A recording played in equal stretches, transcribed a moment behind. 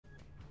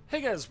Hey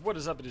guys, what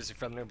is up? It is your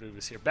friend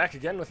Noobdoobus here, back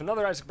again with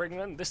another Isaac Breaking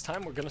Run. This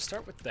time we're going to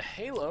start with the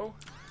Halo,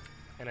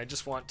 and I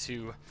just want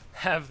to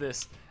have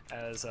this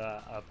as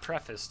a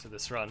preface to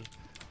this run.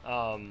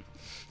 I'm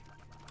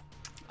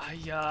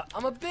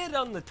a bit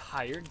on the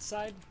tired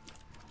side,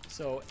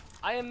 so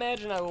I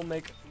imagine I will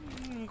make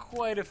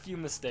quite a few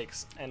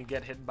mistakes and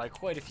get hit by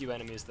quite a few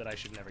enemies that I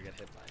should never get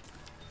hit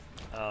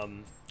by.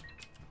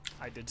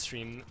 I did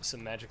stream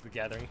some Magic the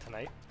Gathering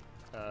tonight.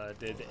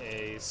 Did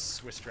a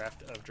Swiss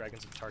draft of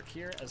Dragons of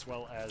Tarkir, as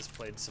well as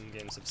played some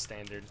games of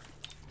Standard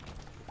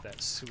with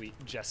that sweet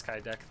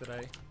Jeskai deck that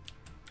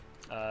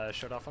I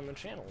showed off on the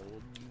channel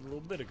a little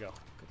bit ago,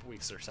 a couple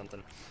weeks or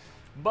something.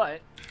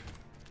 But,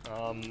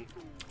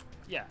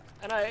 yeah,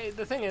 and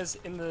the thing is,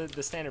 in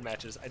the Standard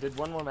matches, I did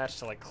one more match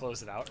to like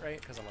close it out,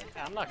 right? Because I'm like,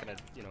 I'm not gonna,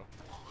 you know,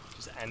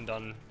 just end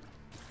on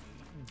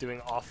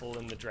doing awful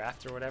in the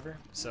draft or whatever.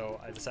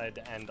 So I decided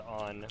to end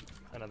on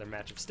another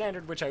match of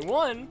Standard, which I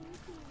won.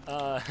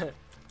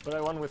 But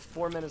I won with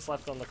 4 minutes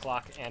left on the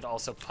clock and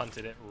also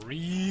punted it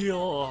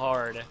real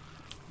hard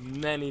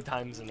many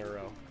times in a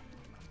row.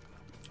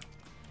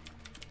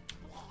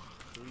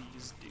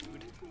 Please,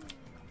 dude.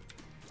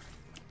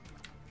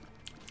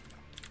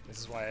 This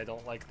is why I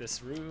don't like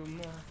this room.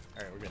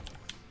 Alright, we're good.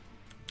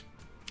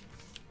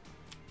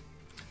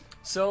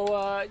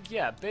 So,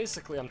 yeah,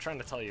 basically I'm trying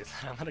to tell you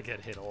that I'm gonna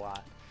get hit a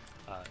lot.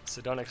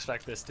 So don't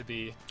expect this to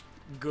be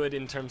good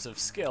in terms of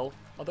skill,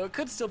 although it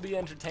could still be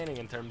entertaining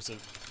in terms of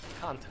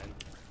content.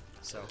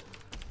 So,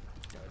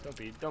 you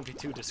know, don't be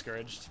too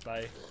discouraged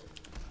by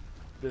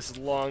this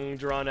long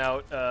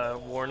drawn-out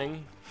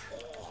warning.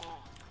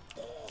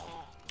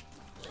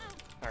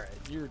 All right,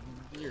 you're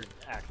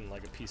acting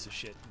like a piece of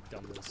shit, you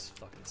dumbass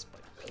fucking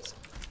spider piece of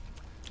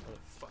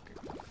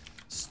motherfucker,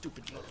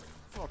 stupid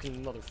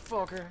fucking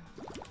motherfucker.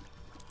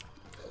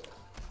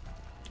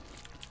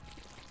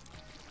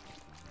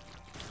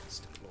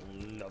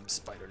 Nub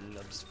spider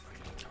nubs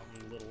fucking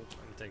come little.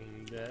 I'm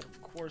taking that,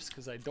 of course,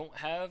 because I don't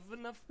have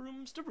enough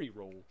rooms to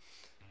reroll.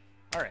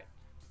 Alright,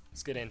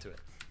 let's get into it.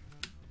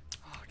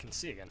 Oh, I can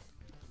see again.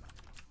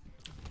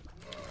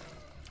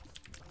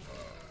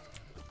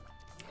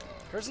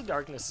 Curse of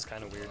Darkness is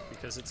kind of weird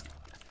because it's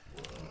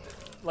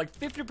like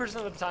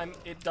 50% of the time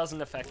it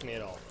doesn't affect me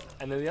at all.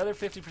 And then the other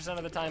 50%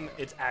 of the time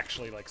it's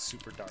actually like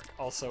super dark.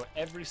 Also,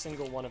 every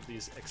single one of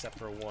these except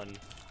for one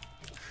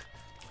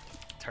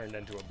turned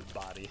into a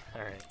body.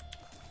 Alright.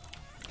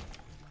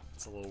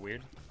 It's a little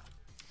weird.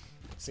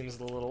 Seems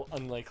a little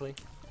unlikely.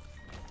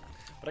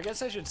 But I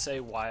guess I should say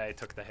why I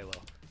took the Halo.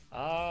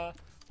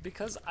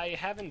 Because I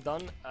haven't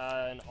done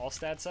an all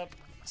stats up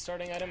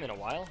starting item in a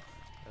while.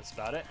 That's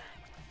about it.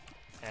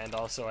 And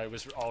also I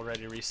was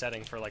already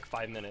resetting for like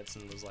 5 minutes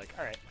and was like,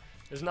 alright,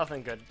 there's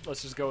nothing good.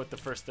 Let's just go with the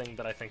first thing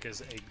that I think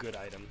is a good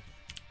item,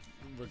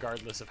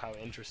 regardless of how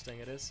interesting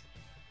it is.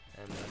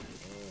 And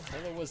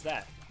Halo was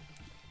that.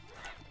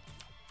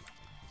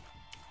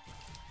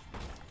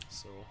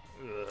 So,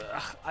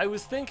 I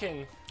was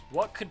thinking,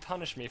 what could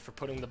punish me for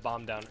putting the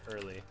bomb down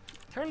early?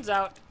 Turns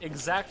out,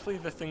 exactly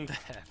the thing that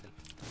happened.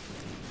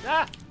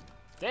 Ah!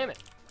 Damn it!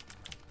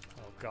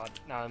 Oh god,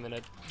 now I'm in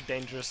a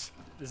dangerous,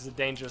 this is a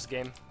dangerous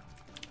game.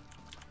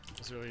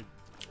 It's really,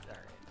 alright,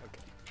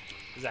 okay.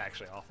 This is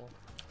actually awful.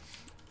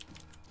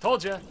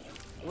 Told ya!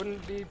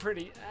 Wouldn't be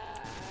pretty.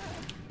 Ah.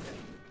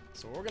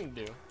 So what we're gonna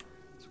do,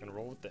 is we're gonna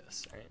roll with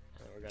this, right?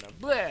 And we're gonna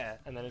bleh!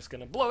 And then it's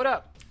gonna blow it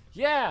up!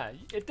 Yeah,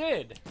 it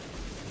did!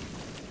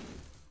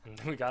 And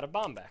we got a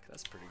bomb back.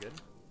 That's pretty good.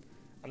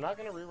 I'm not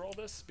going to re-roll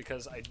this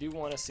because I do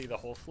want to see the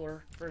whole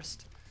floor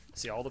first.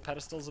 See all the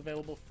pedestals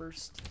available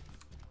first.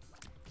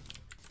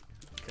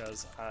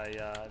 Because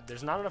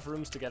there's not enough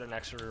rooms to get an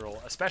extra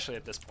re-roll, especially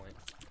at this point.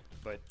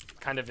 But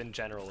kind of in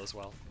general as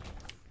well.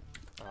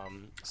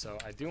 So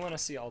I do want to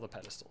see all the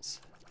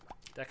pedestals.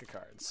 Deck of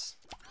cards.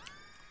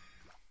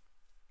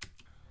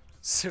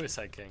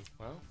 Suicide King.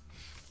 Well,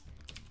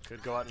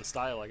 could go out in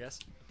style, I guess.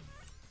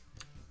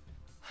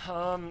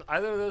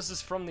 Either of those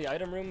is from the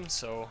item room,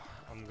 so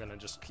I'm gonna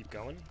just keep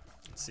going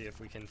and see if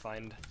we can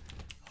find,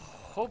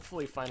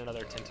 hopefully find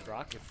another Tinted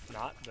Rock. If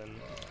not, then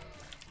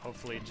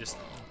hopefully just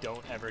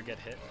don't ever get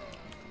hit,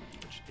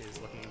 which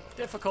is looking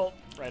difficult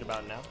right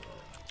about now.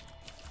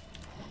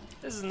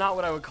 This is not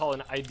what I would call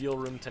an ideal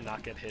room to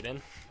not get hit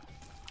in.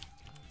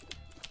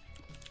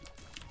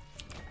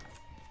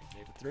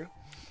 Made it through.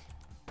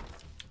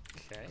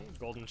 Okay,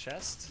 golden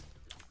chest.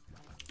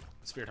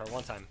 Spirit Heart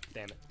one time,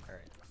 damn it,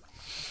 alright.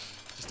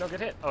 Just don't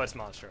get hit. Oh, it's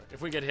Monstro.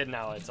 If we get hit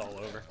now, it's all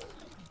over.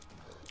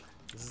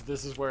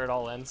 This is where it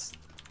all ends.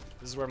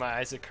 This is where my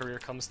Isaac career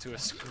comes to a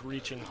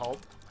screeching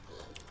halt.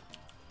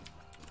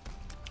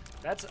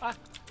 That's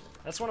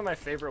one of my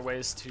favorite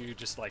ways to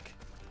just like,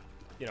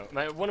 you know,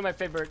 one of my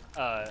favorite,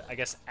 I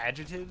guess,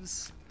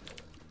 adjectives.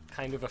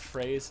 Kind of a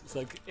phrase. It's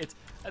like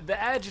the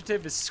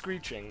adjective is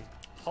screeching.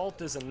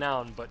 Halt is a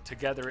noun, but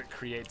together it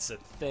creates a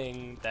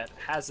thing that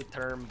has a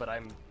term, but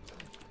I'm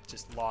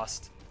just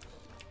lost.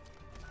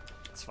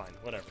 It's fine,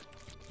 whatever.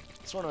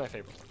 It's one of my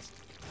favorite ones.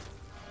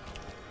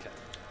 Okay.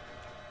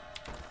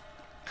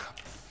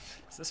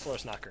 So this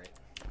floor's not great.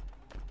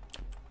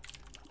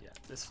 Yeah,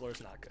 This floor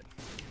is not good.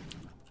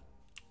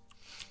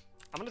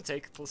 I'm gonna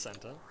take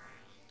placenta,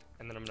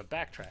 and then I'm gonna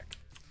backtrack.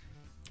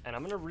 And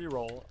I'm gonna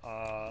re-roll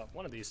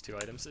one of these two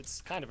items.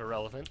 It's kind of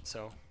irrelevant,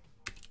 so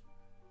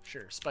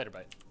sure, spider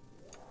bite.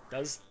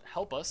 Does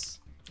help us.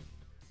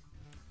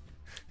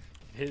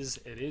 It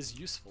is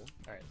useful.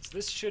 Alright, so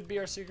this should be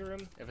our secret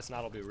room. If it's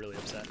not, I'll be really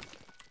upset.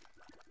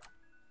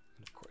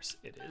 And of course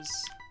it is.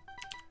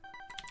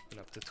 And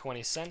up to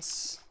 20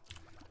 cents.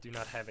 Do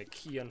not have a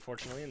key,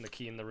 unfortunately, and the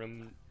key in the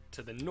room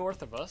to the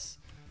north of us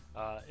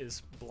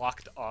is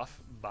blocked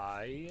off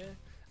by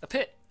a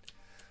pit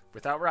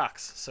without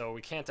rocks, so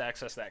we can't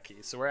access that key.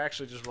 So we're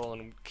actually just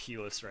rolling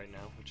keyless right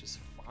now, which is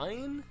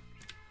fine.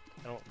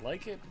 I don't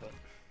like it, but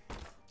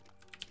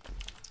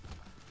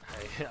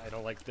I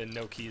don't like the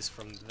no keys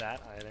from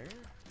that either.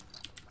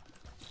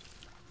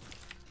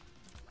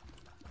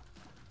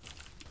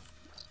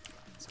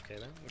 It's okay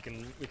then.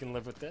 We can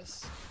live with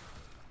this.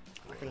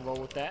 I can roll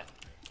with that.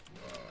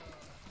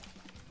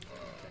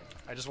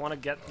 I just want to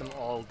get them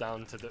all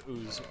down to the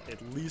ooze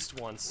at least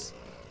once,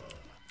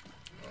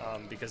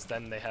 because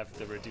then they have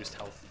the reduced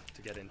health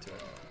to get into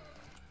it.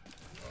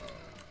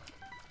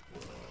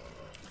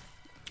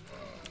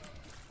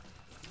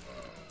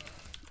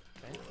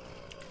 Okay.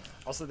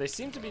 Also, they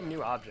seem to be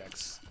new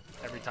objects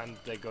every time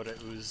they go to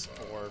ooze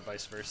or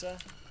vice versa,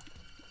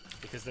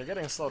 because they're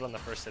getting slowed on the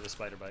first hit of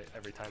spider bite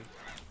every time.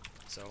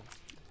 So.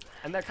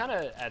 And that kind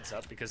of adds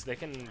up because they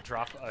can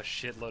drop a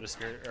shitload of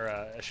spirit or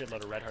a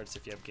shitload of red hearts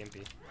if you have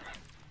Gimpy.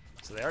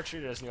 So they are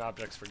treated as new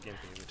objects for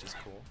Gimpy, which is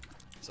cool.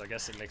 So I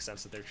guess it makes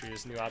sense that they're treated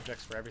as new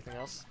objects for everything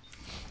else.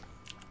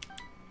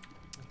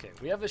 Okay,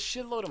 we have a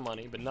shitload of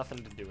money, but nothing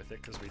to do with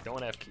it because we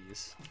don't have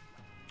keys.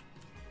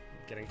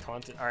 Getting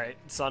taunted. All right,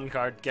 sun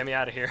card, get me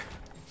out of here.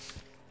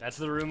 That's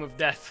the room of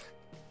death.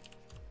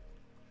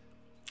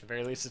 At the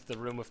very least, it's the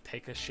room of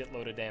take a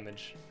shitload of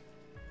damage.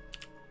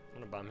 I'm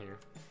gonna bum here.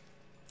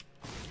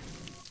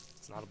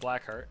 It's not a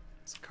black heart.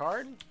 It's a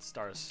card.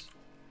 Stars.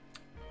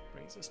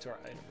 Brings us to our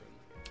item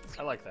room.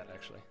 I like that,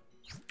 actually.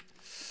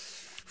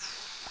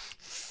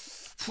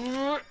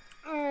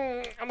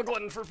 I'm a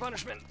glutton for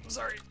punishment. I'm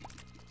sorry.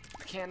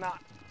 I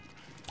cannot.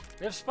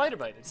 We have spider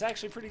bite. It's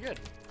actually pretty good.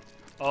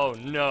 Oh,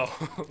 no.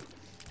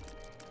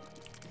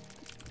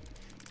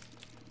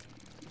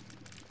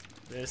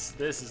 This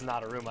is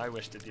not a room I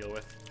wish to deal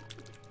with.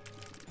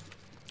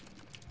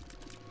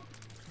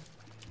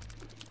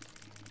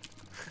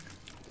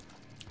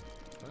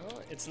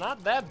 Well, it's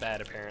not that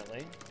bad,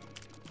 apparently.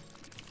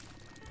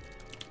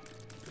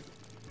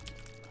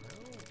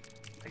 Well,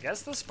 I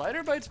guess the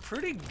spider bite's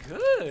pretty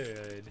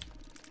good.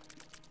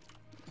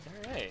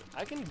 Alright,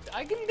 I can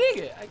dig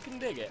it. I can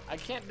dig it. I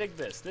can't dig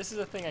this. This is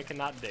a thing I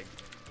cannot dig.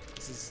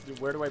 This is,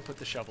 where do I put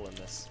the shovel in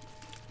this?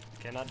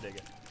 Cannot dig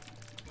it.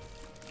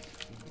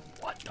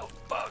 What the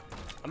fuck?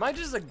 Am I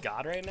just a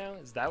god right now?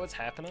 Is that what's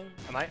happening?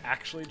 Am I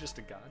actually just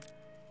a god?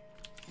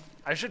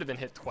 I should have been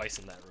hit twice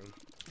in that room.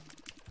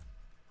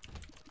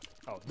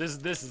 Oh, this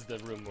is the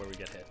room where we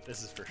get hit.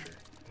 This is for sure.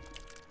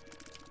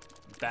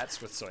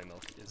 Bats with soy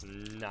milk is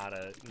not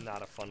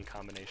a fun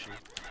combination.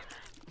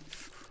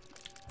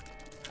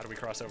 How do we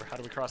cross over? How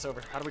do we cross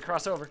over? How do we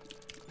cross over?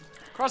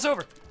 Cross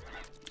over!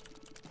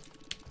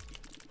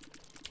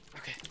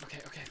 Okay, okay,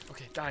 okay,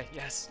 okay. Die,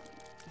 yes.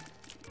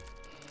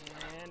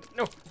 And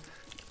no!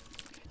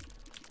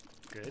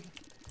 Good.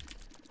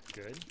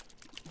 Good.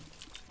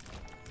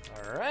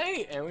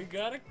 Alright, and we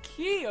got a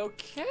key,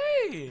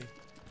 okay!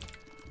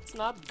 It's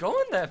not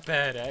going that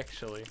bad,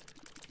 actually.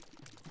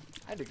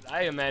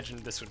 I imagined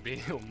this would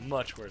be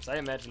much worse. I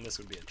imagined this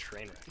would be a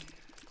train wreck.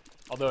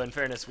 Although, in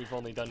fairness, we've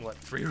only done, what,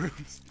 3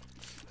 rooms?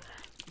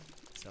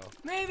 So,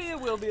 maybe it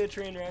will be a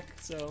train wreck,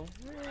 so,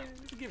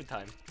 give it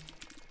time.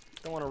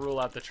 Don't want to rule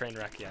out the train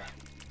wreck yet.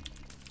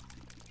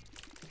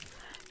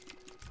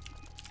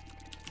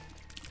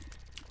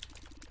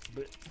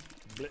 Blip,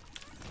 blip.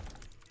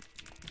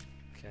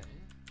 Okay.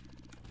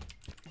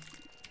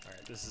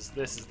 Alright, this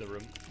is the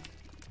room.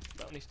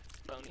 Bonies,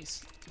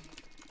 bonies.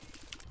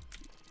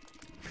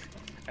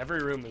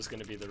 Every room is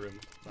gonna be the room,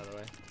 by the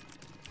way.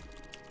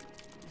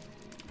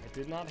 I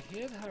did not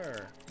hit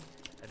her.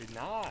 I did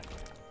not.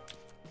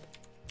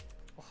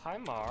 Oh, hi,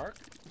 Mark.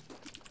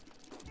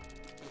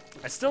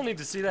 I still need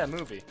to see that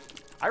movie.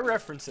 I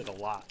reference it a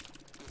lot.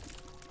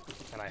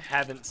 And I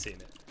haven't seen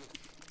it.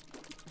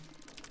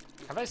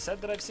 Have I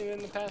said that I've seen it in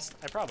the past?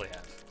 I probably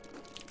have.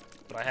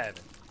 But I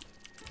haven't.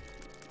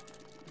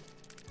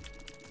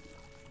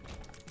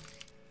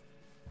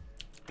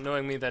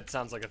 Knowing me, that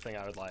sounds like a thing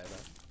I would lie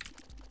about.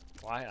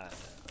 Why?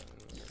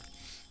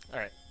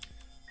 Alright.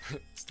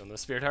 Still no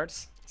spirit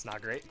hearts. It's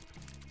not great.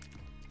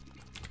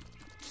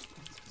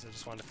 Because I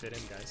just wanted to fit in,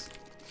 guys.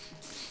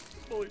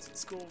 Bullies at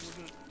school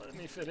wouldn't let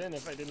me fit in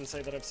if I didn't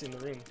say that I've seen the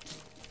room.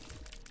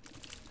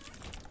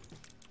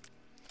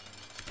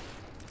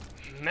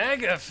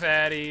 Mega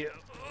fatty!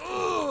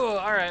 Ooh!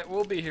 Alright,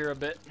 we'll be here a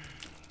bit.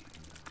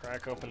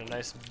 Crack open a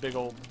nice big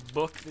old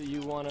book that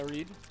you want to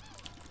read.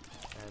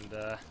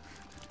 And,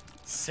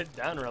 sit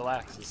down and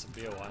relax. This will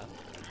be a while.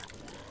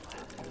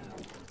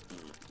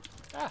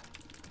 Ah!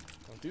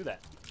 Don't do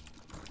that.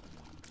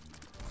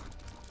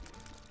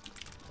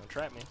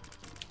 trap me.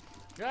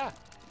 Yeah.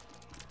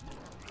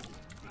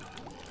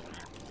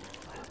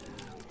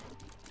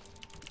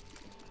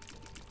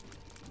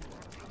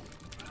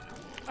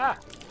 Ah!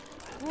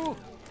 Woo!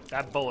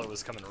 That bullet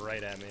was coming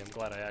right at me. I'm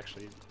glad I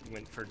actually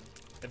went for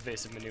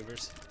evasive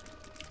maneuvers.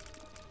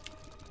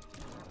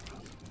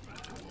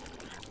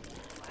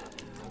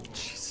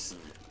 Jeez.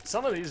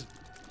 Some of these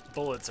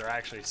bullets are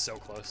actually so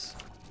close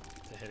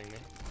to hitting me.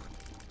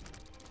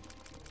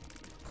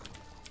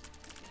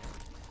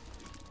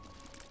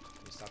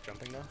 Can you stop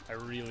jumping now? I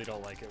really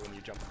don't like it when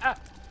you jump. Ah!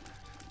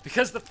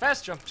 Because the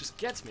fast jump just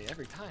gets me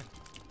every time.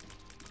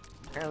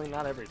 Apparently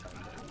not every time,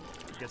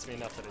 but it gets me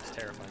enough that it's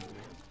terrifying to me.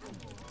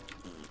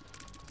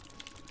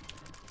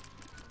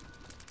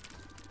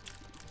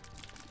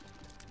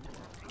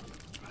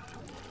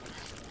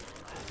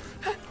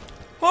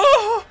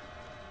 Oh!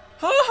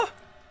 Oh!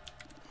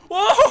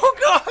 Oh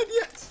God,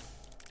 yes!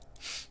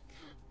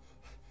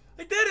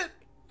 I did it!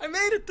 I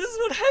made it! This is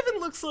what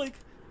heaven looks like!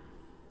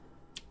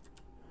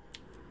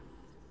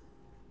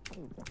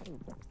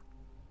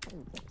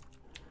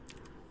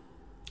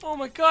 Oh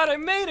my God, I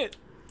made it!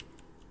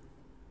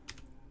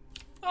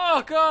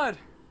 Oh God!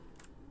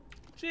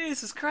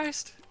 Jesus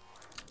Christ!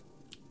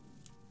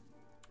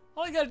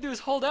 All you gotta do is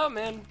hold out,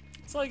 man.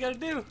 That's all you gotta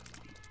do.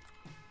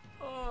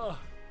 Oh.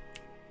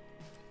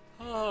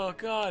 Oh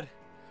God.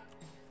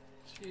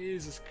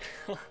 Jesus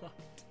God.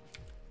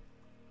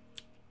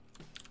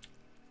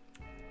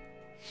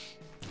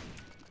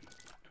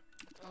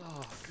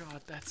 Oh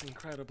God, that's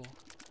incredible.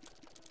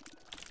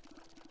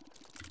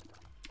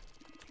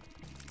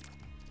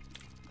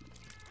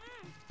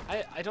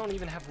 I don't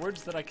even have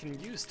words that I can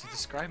use to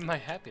describe my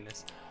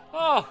happiness.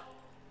 Oh!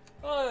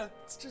 Oh,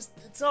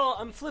 it's all,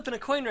 I'm flipping a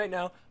coin right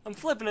now. I'm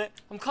flipping it,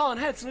 I'm calling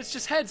heads, and it's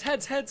just heads,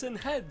 heads, heads, and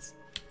heads.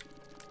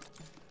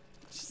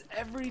 Just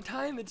every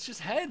time, it's just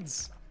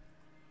heads.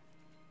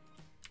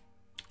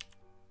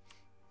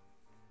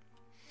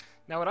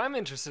 Now what I'm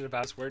interested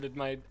about is where did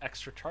my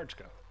extra charge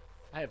go?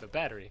 I have a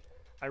battery.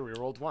 I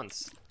rerolled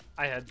once.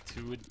 I had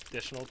 2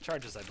 additional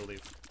charges, I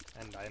believe.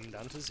 And I am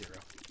down to 0.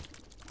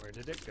 Where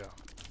did it go?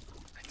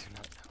 I do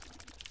not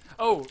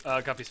know.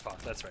 Oh, Guppy's Paw,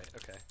 that's right,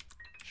 okay.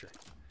 Sure.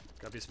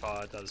 Guppy's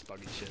Paw does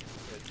buggy shit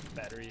with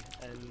battery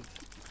and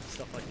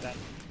stuff like that.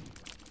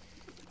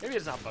 Maybe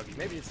it's not buggy,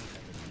 maybe it's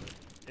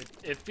intended.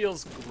 It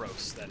feels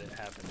gross that it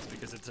happens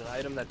because it's an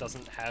item that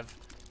doesn't have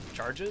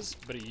charges,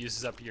 but it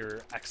uses up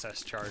your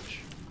excess charge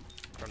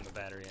from the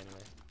battery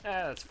anyway.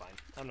 That's fine.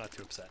 I'm not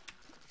too upset.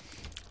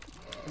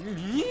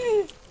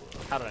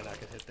 How did I not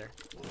get hit there?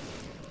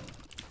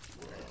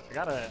 I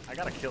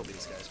gotta kill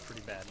these guys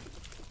pretty bad.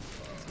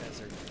 These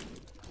guys are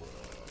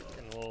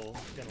getting a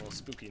little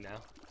spooky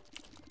now.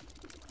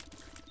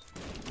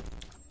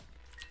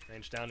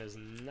 Range down is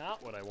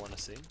not what I want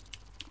to see.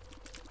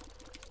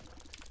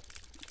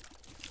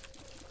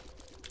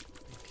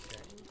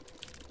 Okay.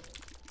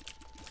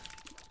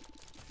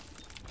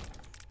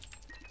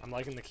 I'm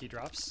liking the key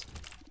drops.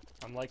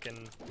 I'm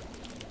liking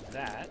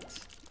that.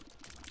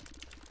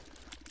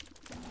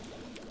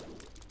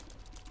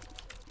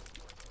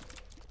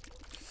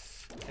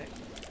 Okay.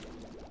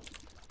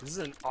 This is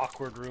an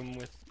awkward room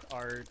with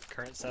our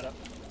current setup.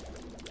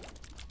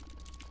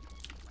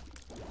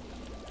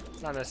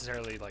 It's not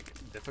necessarily, like,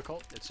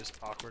 difficult, it's just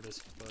awkward as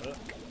fuck.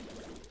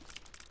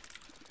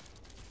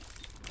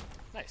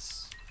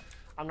 Nice.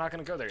 I'm not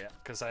gonna go there yet,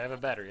 because I have a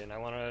battery, and I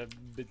want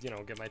to, you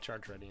know, get my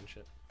charge ready and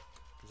shit.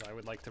 Because I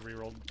would like to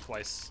reroll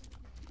twice.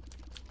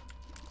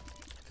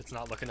 If it's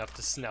not looking up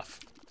to snuff.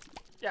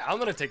 Yeah, I'm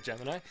gonna take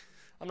Gemini.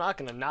 I'm not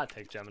gonna not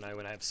take Gemini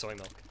when I have soy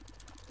milk.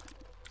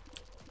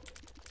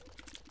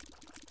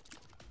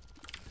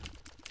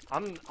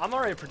 I'm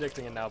already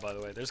predicting it now, by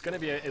the way. There's gonna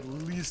be at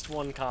least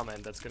one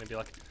comment that's gonna be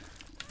like,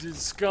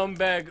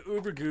 scumbag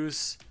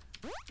Ubergoose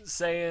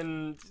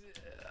saying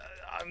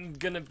I'm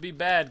gonna be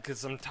bad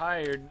because I'm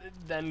tired,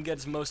 then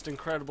gets most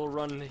incredible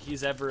run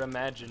he's ever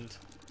imagined.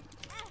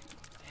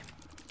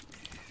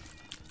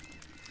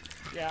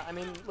 Yeah, I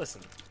mean,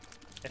 listen,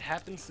 it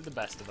happens to the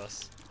best of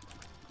us,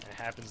 and it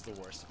happens to the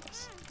worst of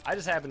us. I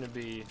just happen to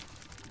be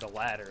the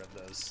latter of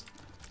those.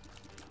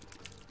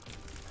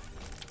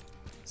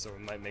 So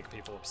it might make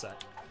people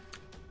upset.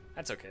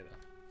 That's okay, though.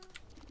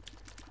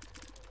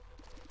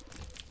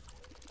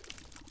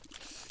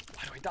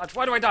 Why do I dodge?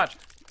 Why do I dodge?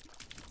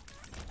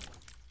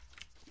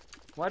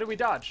 Why do we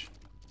dodge?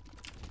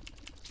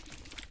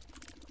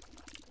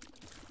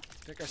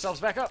 Let's pick ourselves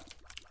back up.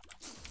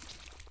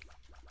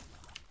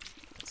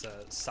 It's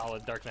a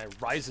solid Dark Knight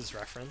Rises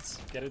reference.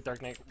 Get it?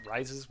 Dark Knight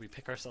Rises. We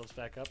pick ourselves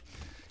back up.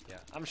 Yeah,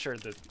 I'm sure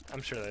that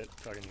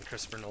fucking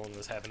Christopher Nolan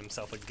was having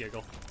himself a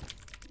giggle.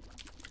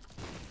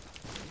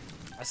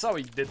 I saw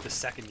what you did the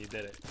second you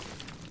did it.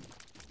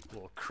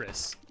 Little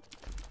Chris.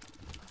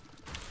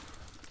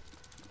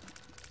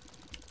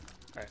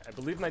 Alright, I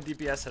believe my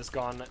DPS has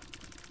gone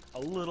a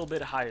little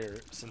bit higher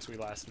since we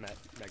last met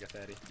Mega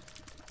Fatty.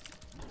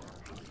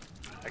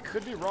 I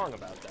could be wrong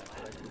about that,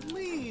 but I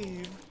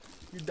believe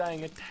you're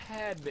dying a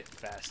tad bit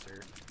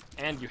faster,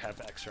 and you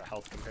have extra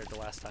health compared to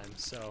last time,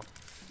 so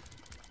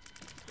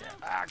Yeah.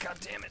 Ah, god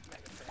damn it,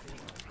 Mega Fatty.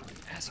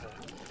 Asshole.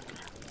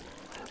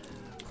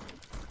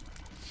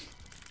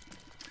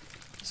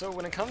 So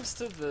when it comes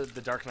to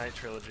the Dark Knight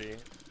trilogy,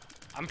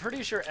 I'm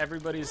pretty sure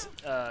everybody's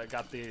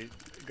got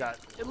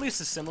at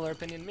least a similar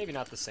opinion, maybe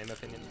not the same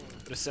opinion,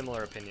 but a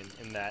similar opinion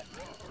in that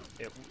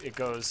it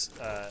goes,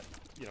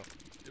 you know,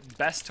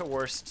 best to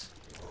worst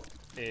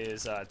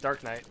is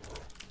Dark Knight,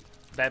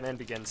 Batman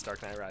Begins,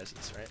 Dark Knight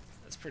Rises, right?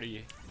 That's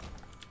pretty.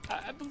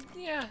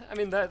 Yeah, I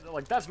mean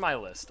that's my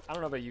list. I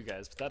don't know about you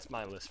guys, but that's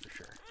my list for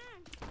sure.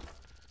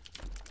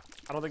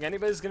 I don't think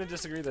anybody's gonna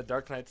disagree that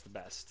Dark Knight's the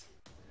best,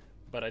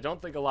 but I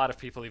don't think a lot of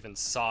people even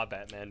saw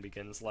Batman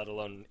Begins, let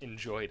alone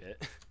enjoyed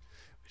it,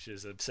 which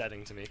is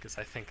upsetting to me because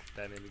I think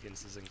Batman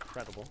Begins is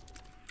incredible.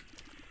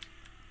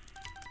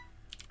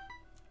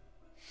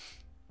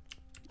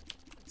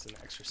 It's an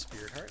extra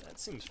Spirit Heart. That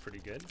seems pretty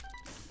good.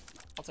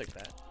 I'll take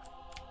that.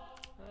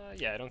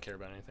 Yeah, I don't care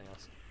about anything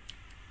else.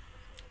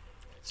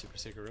 Super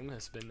Secret Room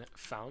has been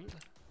found.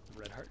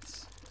 Red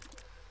hearts.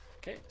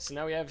 Okay, so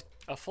now we have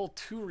a full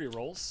 2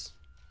 rerolls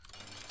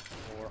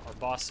for our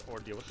boss or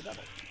deal with the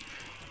devil.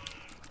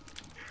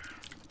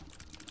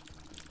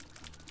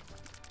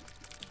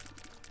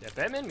 Yeah,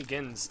 Batman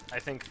Begins, I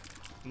think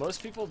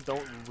most people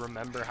don't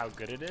remember how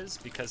good it is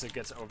because it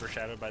gets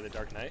overshadowed by the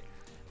Dark Knight.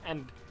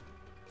 And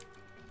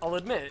I'll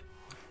admit,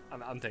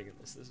 I'm taking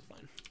this is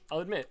fine. I'll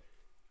admit,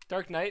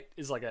 Dark Knight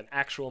is like an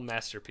actual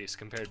masterpiece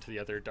compared to the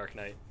other Dark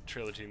Knight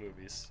trilogy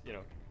movies. You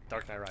know,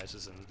 Dark Knight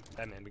Rises and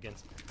Batman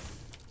Begins.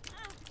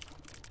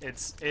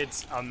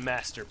 It's a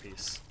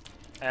masterpiece.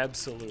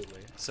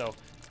 Absolutely. So,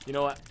 you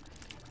know what?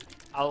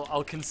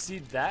 I'll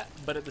concede that,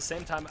 but at the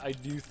same time, I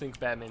do think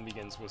Batman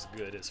Begins was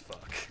good as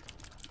fuck.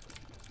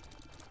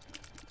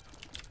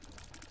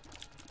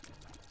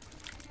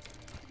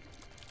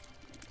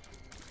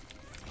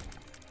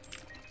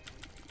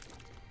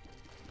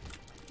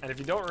 And if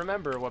you don't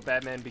remember what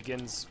Batman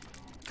Begins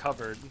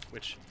covered,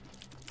 which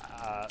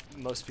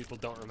most people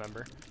don't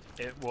remember,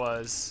 it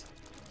was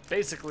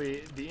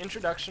basically the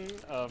introduction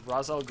of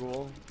Ra's al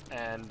Ghul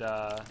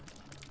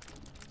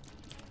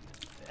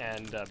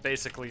and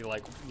basically,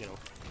 like, you know,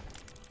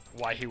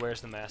 why he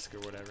wears the mask or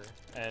whatever,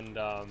 and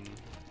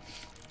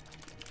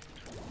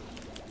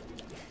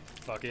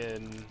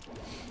fucking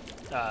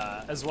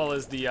as well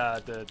as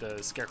the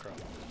Scarecrow,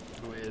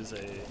 who is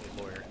a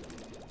lawyer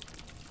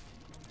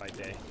by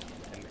day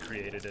and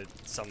created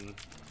some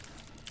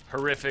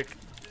horrific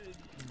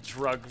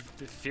drug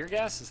fear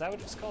gas. Is that what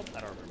it's called?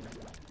 I don't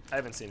remember. I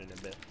haven't seen it in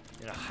a bit,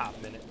 in a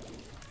hot minute.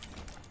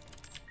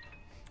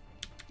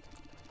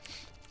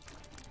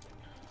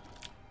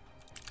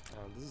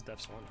 This is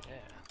Death's one. Yeah.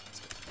 That's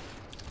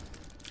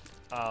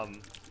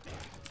good.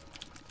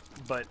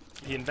 But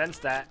he invents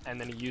that, and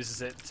then he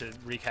uses it to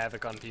wreak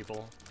havoc on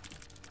people,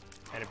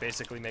 and it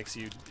basically makes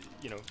you,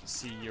 you know,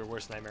 see your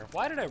worst nightmare.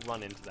 Why did I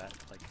run into that?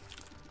 Like,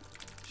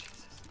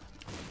 Jesus.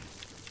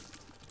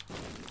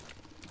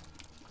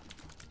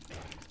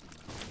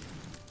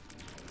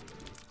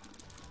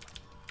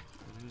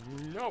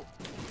 No.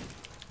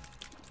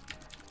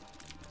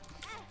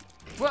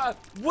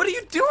 What are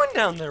you doing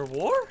down there,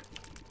 War?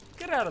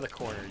 Get out of the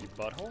corner, you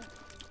butthole.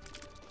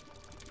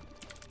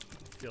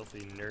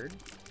 Filthy nerd.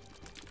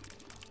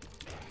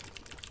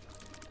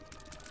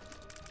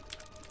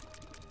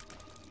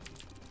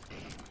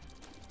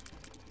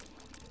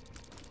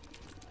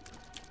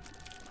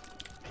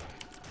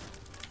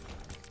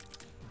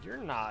 You're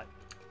not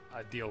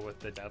a deal with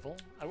the devil.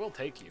 I will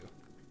take you.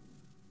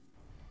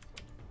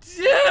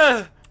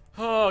 Yeah!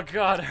 Oh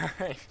god,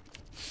 alright.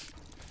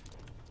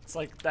 It's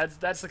like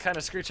that's the kind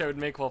of screech I would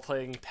make while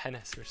playing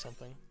tennis or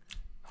something.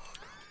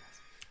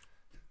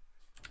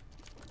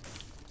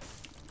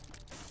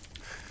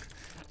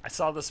 I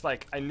saw the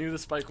spike. I knew the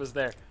spike was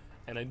there,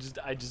 and I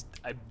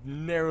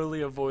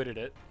narrowly avoided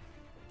it.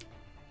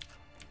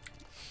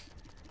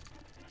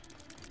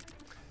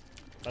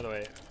 By the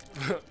way,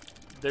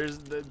 there's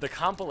the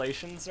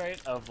compilations,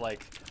 right, of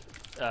like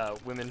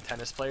women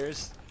tennis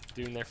players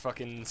doing their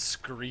fucking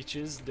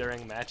screeches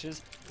during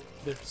matches.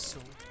 They're so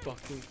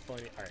fucking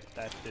funny. All right,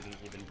 that didn't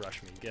even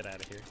brush me. Get out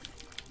of here.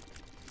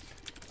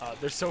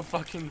 They're so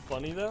fucking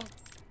funny though,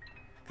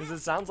 because it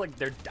sounds like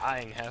they're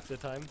dying half the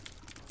time.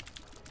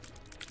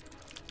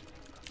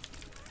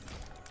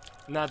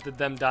 Not that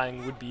them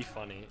dying would be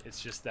funny,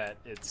 it's just that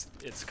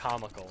it's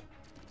comical,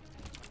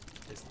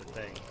 is the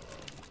thing.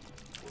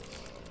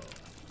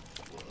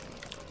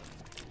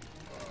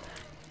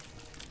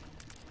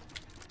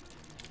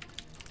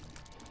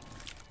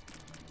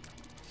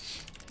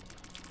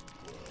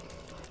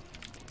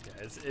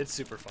 Yeah, it's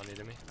super funny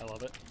to me. I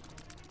love it.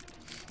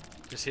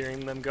 Just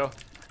hearing them go,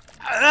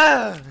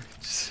 ah!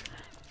 Just,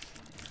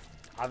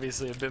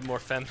 obviously a bit more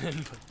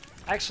feminine, but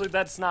actually,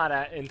 that's not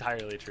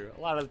entirely true.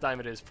 A lot of the time,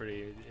 it's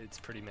pretty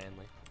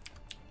manly.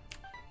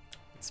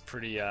 It's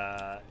pretty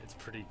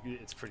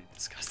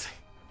disgusting.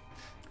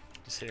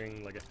 Just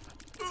hearing like a.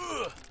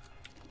 Ugh!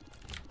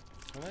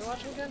 Am I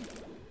watching again?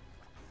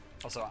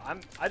 Also,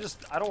 I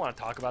don't want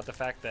to talk about the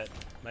fact that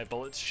my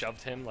bullets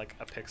shoved him like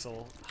a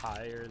pixel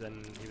higher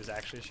than he was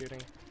actually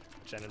shooting.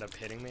 which ended up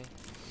hitting me.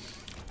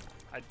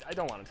 I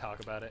don't want to talk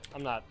about it.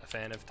 I'm not a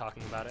fan of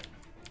talking about it.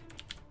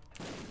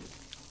 2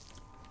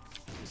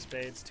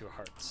 spades, 2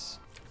 hearts.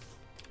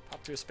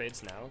 Pop 2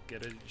 spades now,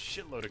 get a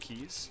shitload of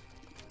keys.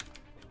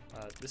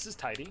 This is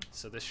tidy,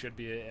 so this should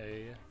be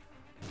a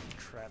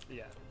trap.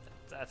 Yeah,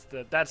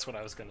 that's what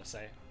I was gonna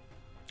say.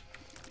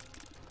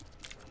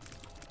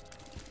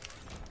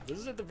 This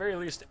is at the very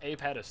least a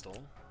pedestal.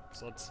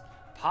 So let's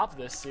pop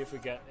this, see if we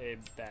get a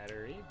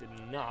battery. Did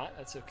not,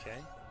 that's okay.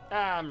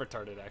 Ah, I'm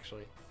retarded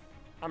actually.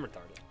 I'm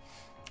retarded.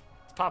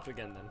 Let's pop it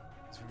again then.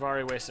 So we've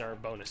already wasted our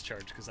bonus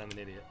charge because I'm an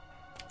idiot.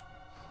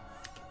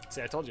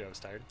 See, I told you I was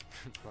tired.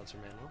 Monster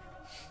Manual.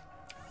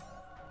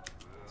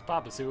 Let's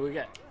pop it, see what we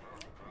get.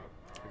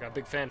 We got a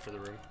big fan for the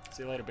room.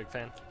 See you later, big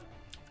fan.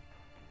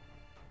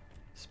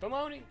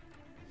 Spumoni!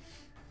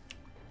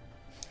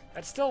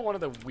 That's still one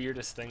of the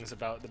weirdest things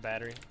about the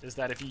battery, is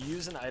that if you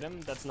use an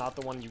item that's not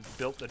the one you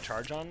built the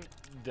charge on,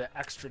 the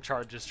extra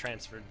charge is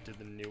transferred to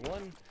the new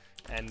one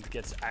and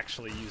gets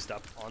actually used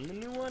up on the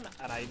new one,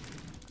 and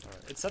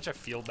it's such a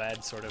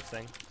feel-bad sort of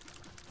thing,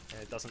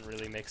 and it doesn't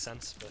really make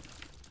sense, but...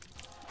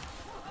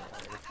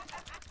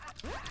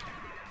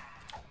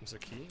 There's a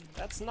key.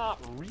 That's not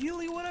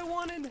really what I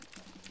wanted!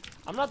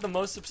 I'm not the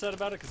most upset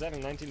about it, because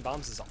having 19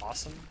 bombs is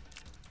awesome.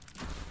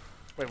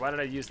 Wait, why did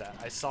I use that?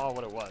 I saw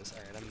what it was.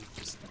 Alright, I'm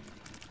just...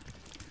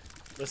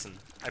 Listen,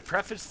 I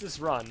prefaced this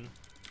run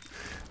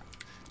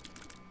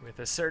with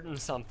a certain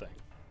something.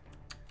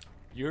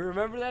 You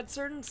remember that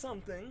certain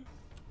something?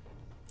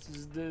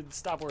 Just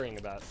stop worrying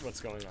about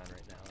what's going on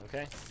right now,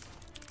 okay?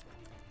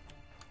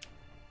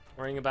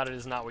 Worrying about it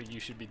is not what you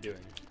should be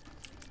doing.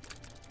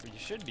 What you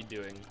should be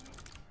doing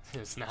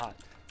is not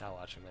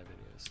watching my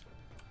videos.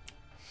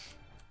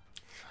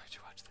 Why'd you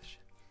watch this shit?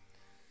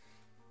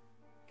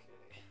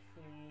 Okay.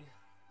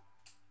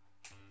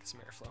 Some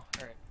airflow.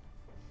 Alright.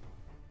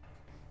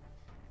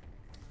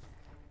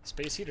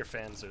 Space heater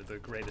fans are the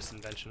greatest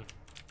invention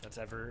that's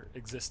ever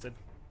existed.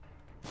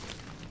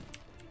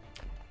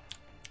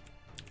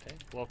 Okay,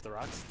 blow up the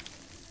rocks.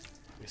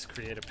 Just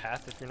create a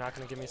path if you're not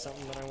going to give me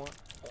something that I want.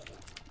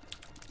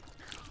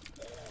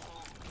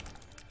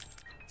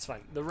 It's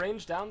fine. The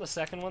range down, the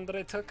second one that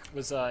I took,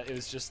 was it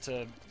was just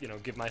to, you know,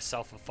 give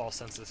myself a false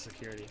sense of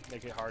security.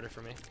 Make it harder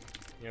for me.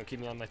 You know, keep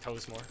me on my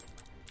toes more.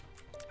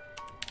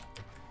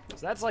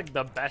 So that's like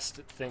the best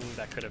thing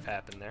that could have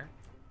happened there.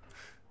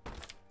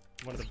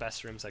 One of the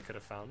best rooms I could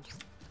have found.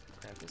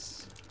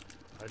 Krampus.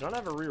 I don't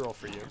have a reroll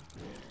for you,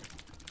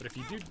 but if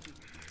you do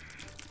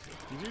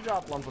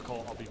drop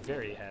Lumpical, I'll be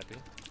very happy.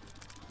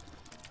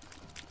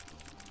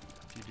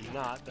 If you do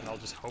not, then I'll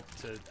just hope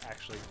to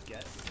actually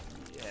get...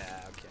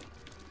 Yeah, okay.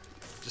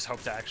 Just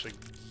hope to actually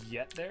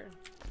get there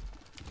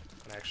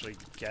and actually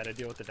get a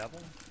deal with the devil.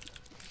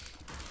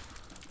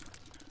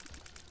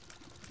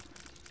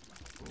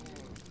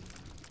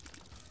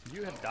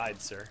 You have died,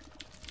 sir.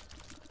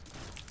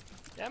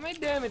 Yeah, my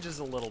damage is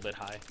a little bit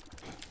high.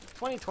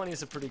 2020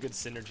 is a pretty good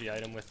synergy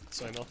item with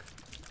Soy Milk.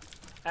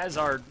 As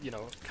are, you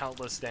know,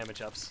 countless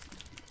damage ups.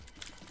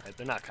 Alright,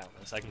 they're not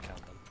countless, I can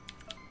count them.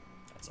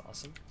 That's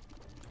awesome.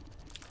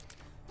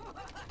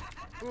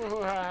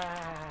 Ooh,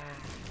 ah.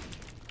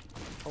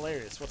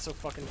 Hilarious, what's so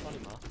fucking funny,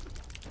 Ma?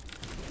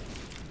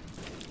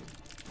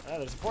 Ah,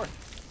 there's a fourth.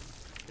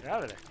 Get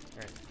out of there.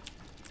 Alright.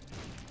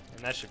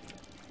 And that should be it.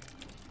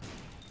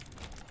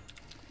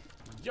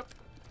 Yup.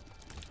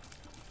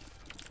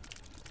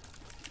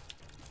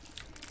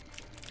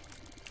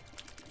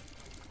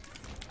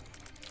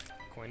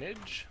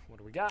 Coinage. What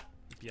do we got?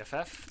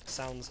 BFF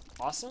sounds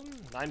awesome.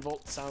 9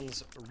 volt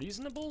sounds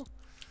reasonable.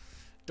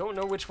 Don't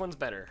know which one's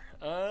better.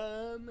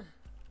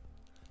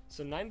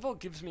 So 9 volt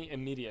gives me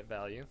immediate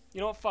value. You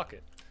know what? Fuck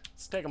it.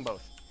 Let's take them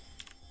both.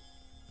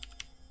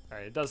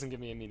 Alright, it doesn't give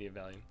me immediate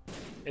value.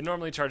 It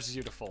normally charges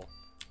you to full,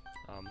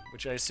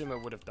 which I assume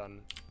it would have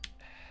done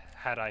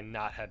had I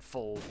not had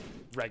full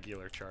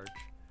regular charge.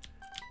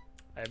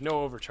 I have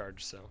no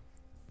overcharge, so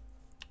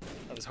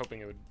I was hoping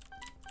it would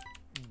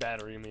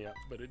battery me up,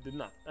 but it did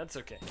not. That's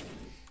okay.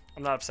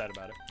 I'm not upset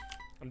about it.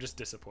 I'm just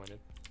disappointed.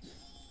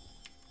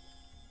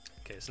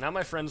 Okay, so now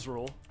my friend's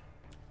rule,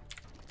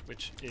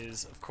 which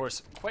is, of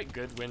course, quite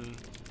good when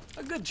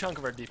a good chunk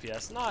of our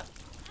DPS, not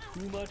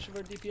too much of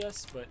our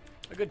DPS, but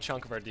a good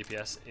chunk of our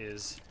DPS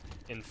is,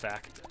 in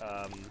fact,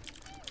 our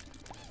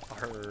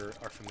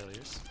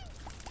familiars.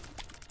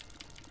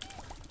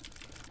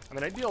 I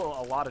mean, I deal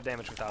a lot of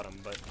damage without them,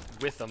 but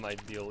with them I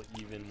deal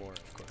even more,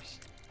 of course.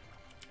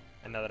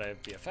 And now that I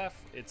have BFF,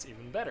 it's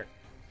even better.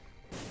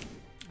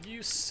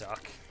 You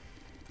suck.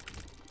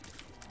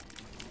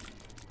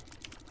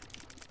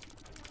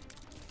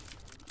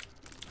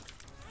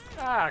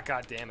 Ah,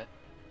 god damn it.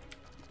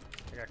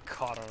 I got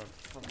caught on a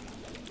fucking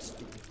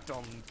stupid,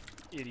 dumb,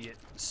 idiot,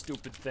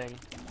 stupid thing.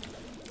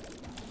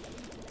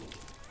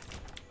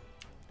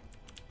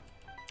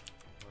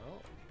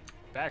 Well,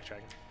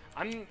 backtracking.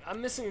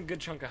 I'm missing a good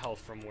chunk of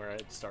health from where I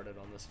started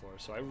on this floor,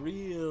 so I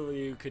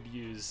really could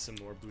use some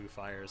more blue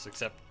fires,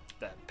 except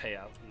that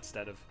payout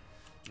instead of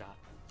not.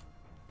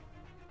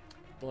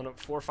 blown up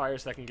 4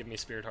 fires that can give me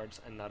spirit hearts,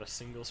 and not a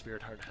single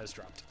spirit heart has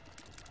dropped.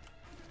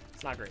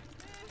 It's not great.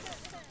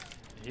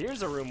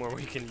 Here's a room where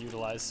we can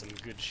utilize some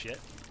good shit.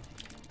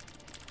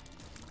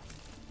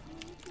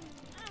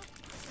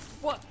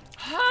 What?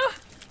 Huh?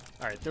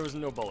 Alright, there was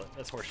no bullet.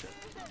 That's horseshit.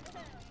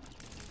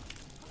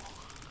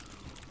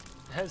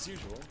 As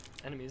usual,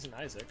 enemies in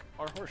Isaac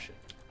are horseshit.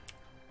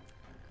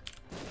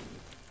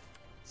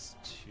 It's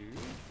 2,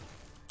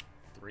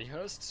 3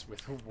 hosts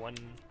with 1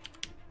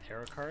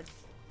 tarot card.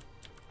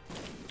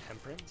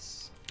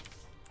 Temperance.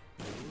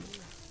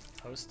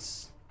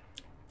 Hosts.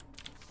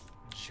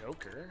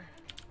 Joker.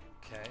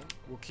 Okay,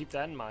 we'll keep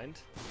that in mind.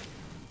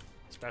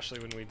 Especially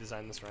when we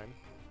design this rhyme.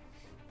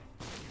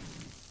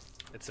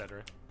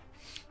 Etc.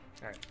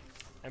 Alright.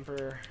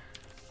 Emperor.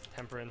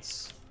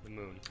 Temperance. The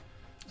moon.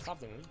 Stop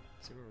the moon.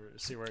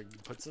 See where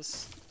it puts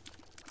us.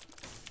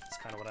 It's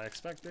kind of what I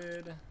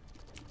expected.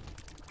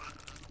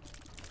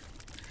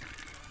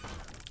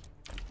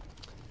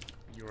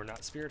 You are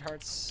not spirit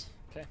hearts.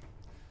 Okay.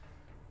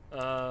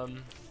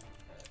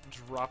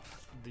 Drop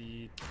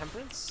the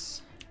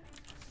temperance.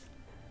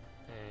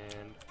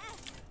 And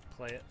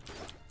play it.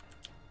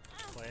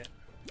 Play it.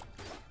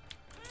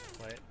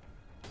 Play it.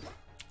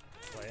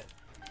 Play it.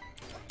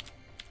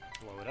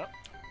 Blow it up.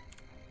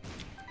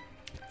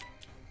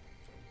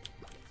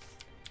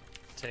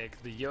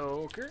 Take the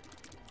Joker.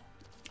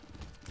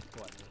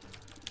 What?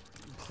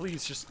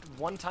 Please, just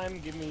one time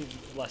give me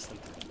less than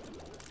 3.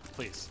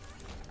 Please.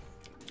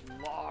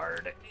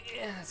 Lard.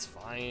 Yeah, it's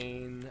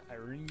fine.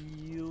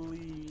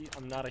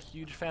 I'm not a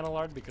huge fan of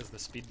Lard because the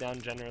speed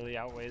down generally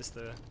outweighs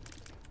the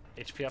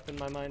HP up in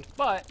my mind.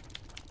 But,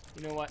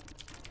 you know what?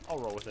 I'll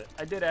roll with it.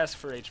 I did ask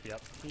for HP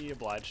up. He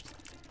obliged.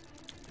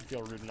 I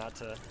feel rude not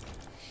to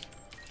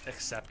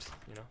accept,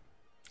 you know.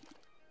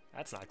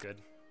 That's not good.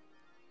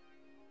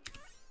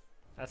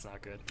 That's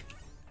not good.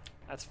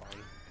 That's fine.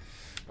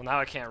 Well, now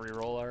I can't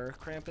reroll our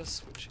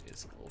Krampus, which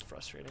is a little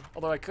frustrating.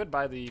 Although I could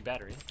buy the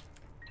battery.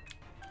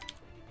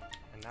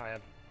 And now I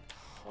have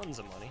tons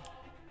of money.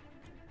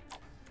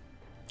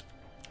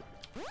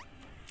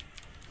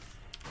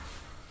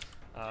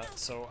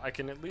 So I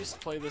can at least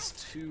play this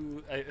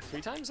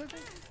 3 times, I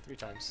think? 3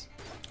 times.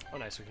 Oh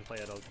nice, we can play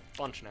it a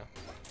bunch now.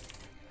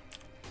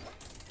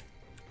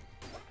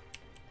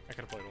 I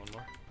could have played 1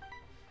 more.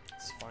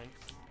 It's fine.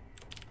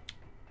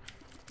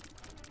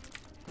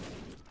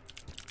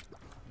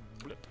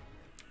 Blip.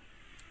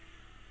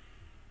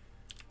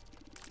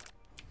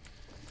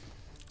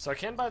 So I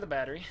can buy the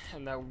battery,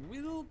 and that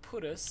will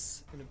put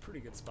us in a pretty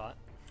good spot.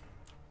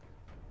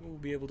 We'll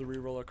be able to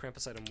reroll our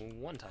Krampus item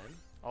 1 time.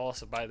 I'll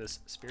also buy this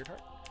Spirit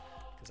Heart,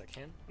 because I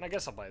can. And I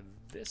guess I'll buy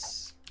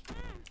this.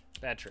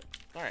 Bad trip.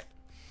 Alright.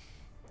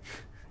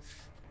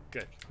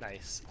 Good.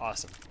 Nice.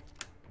 Awesome.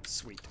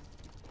 Sweet.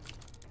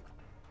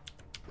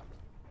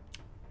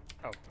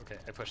 Oh, okay.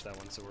 I pushed that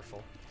one, so we're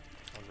full.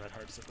 On red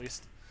hearts, at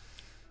least.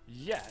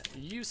 Yeah,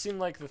 you seem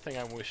like the thing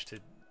I wish to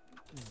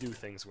do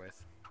things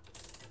with.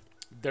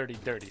 Dirty,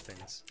 dirty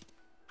things.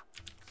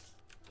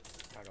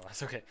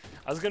 That's okay.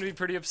 I was gonna be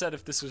pretty upset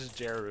if this was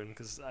Jeraroon,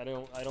 because I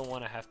don't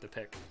want to have to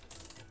pick.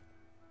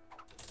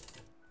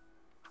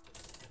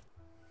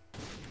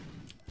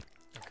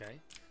 Okay,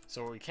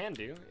 so what we can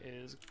do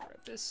is grab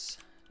this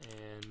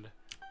and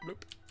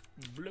bloop,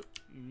 bloop,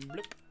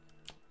 bloop.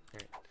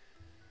 Alright.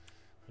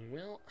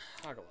 Well,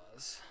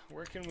 Hagalaz,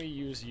 where can we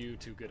use you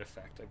to good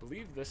effect? I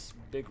believe this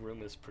big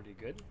room is pretty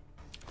good.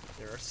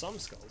 There are some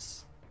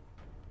skulls.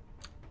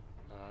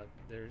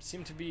 There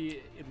seems to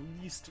be at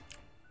least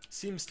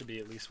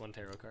 1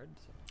 tarot card,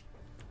 so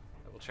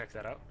I will check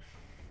that out.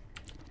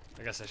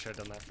 I guess I should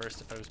have done that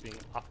first if I was being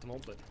optimal,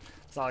 but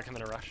it's not like I'm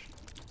in a rush.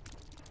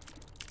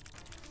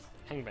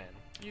 Hangman,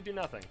 you do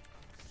nothing.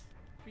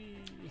 Whee.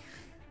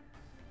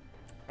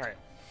 Alright,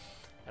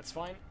 that's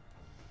fine.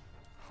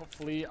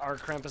 Hopefully our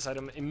Krampus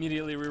item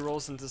immediately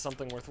rerolls into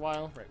something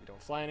worthwhile. Right, we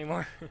don't fly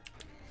anymore.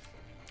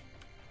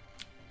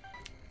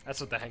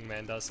 That's what the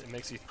Hangman does. It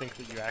makes you think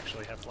that you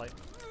actually have flight.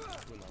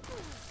 Blue Mom.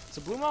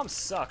 So Blue Mom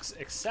sucks,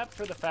 except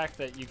for the fact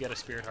that you get a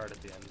Spirit Heart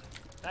at the end.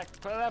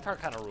 That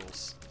part kind of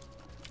rules.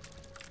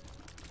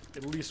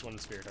 At least 1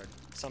 Spirit Heart,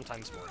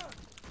 sometimes more.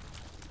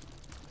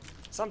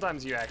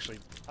 Sometimes you actually...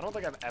 I don't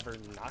think I've ever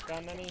not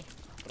gotten any,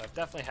 but I've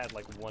definitely had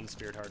like 1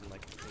 Spirit Heart and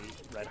like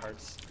 8 red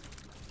hearts.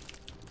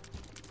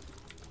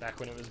 Back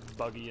when it was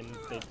buggy and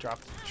they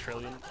dropped a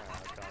trillion...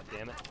 Oh, god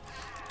damn it.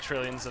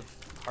 Trillions of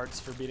hearts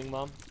for beating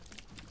Mom.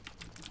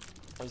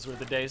 Those were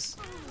the days.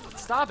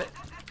 Stop it!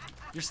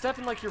 You're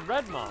stepping like your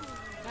red Mom.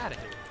 Get out of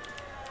here.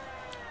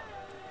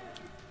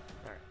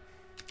 Alright.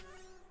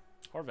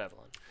 Or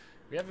Babylon.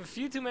 We have a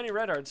few too many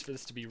red hearts for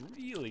this to be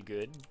really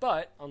good,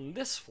 but on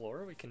this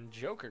floor we can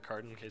Joker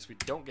card in case we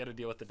don't get a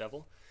deal with the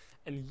devil,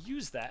 and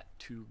use that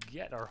to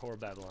get our Whore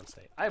Babylon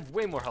state. I have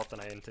way more health than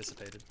I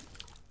anticipated.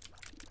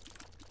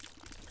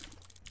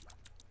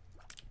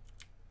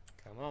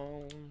 Come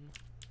on.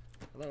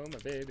 Hello, my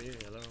baby.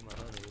 Hello, my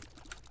honey.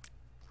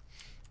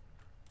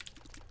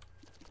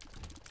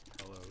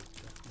 Hello,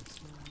 darkness,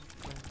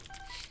 my friend.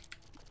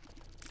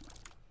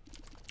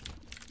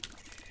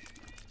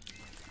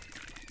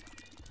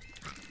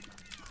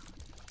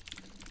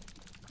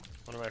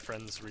 One of my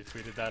friends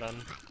retweeted that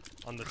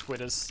on the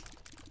Twitters.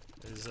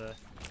 There's a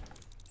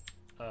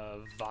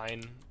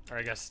Vine, or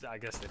I guess they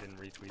didn't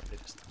retweet. They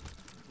just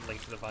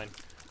linked to the Vine.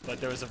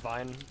 But there was a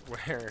Vine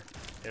where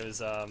it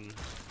was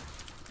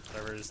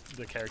whatever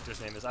the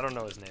character's name is. I don't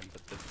know his name,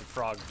 but the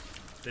frog,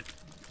 the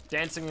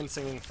dancing and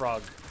singing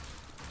frog.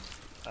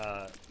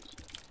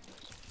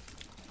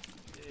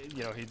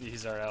 You know,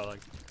 he's already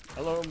like,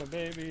 hello my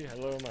baby,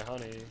 hello my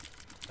honey,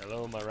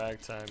 hello my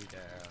ragtime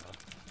gal.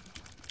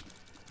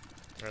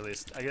 Or at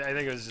least, I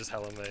think it was just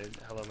hello my baby,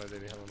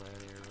 hello my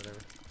honey, or whatever.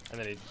 And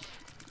then he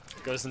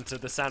goes into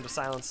the sound of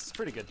silence. It's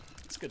pretty good.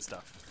 It's good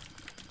stuff.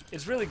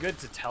 It's really good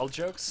to tell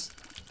jokes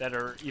that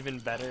are even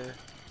better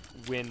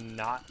when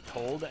not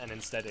told and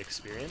instead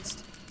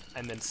experienced,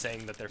 and then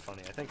saying that they're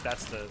funny. I think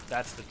that's the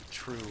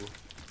true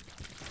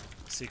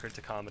secret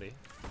to comedy.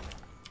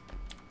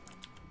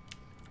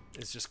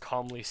 Is just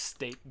calmly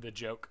state the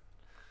joke.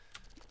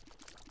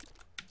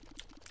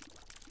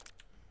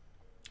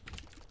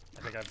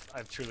 I think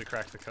I've truly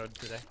cracked the code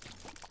today.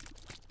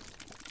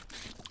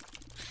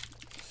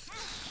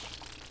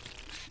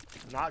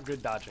 Not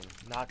good dodging.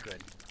 Not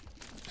good.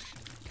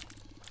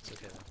 It's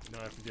okay though. You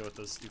don't have to deal with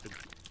those stupid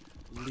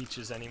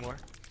leeches anymore.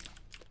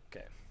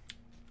 Okay.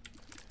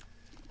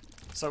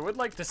 So I would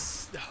like to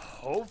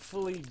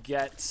hopefully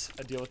get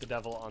a deal with the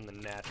devil on the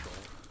natural,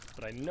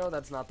 but I know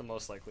that's not the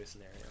most likely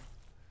scenario.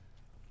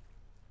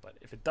 But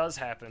if it does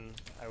happen,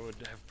 I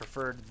would have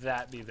preferred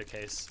that be the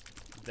case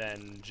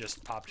than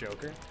just pop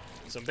Joker.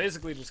 So I'm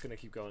basically just going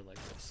to keep going like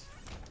this.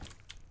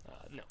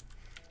 No.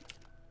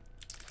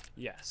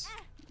 Yes.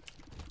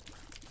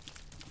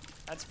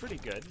 That's pretty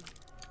good.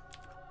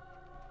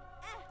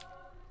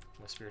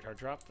 No Spirit Heart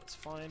drop, that's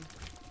fine.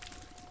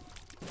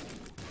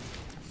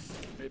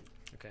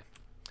 Okay.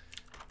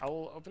 I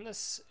will open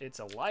this. It's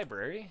a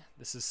library.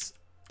 This is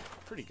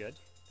pretty good.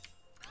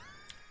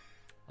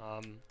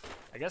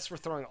 I guess we're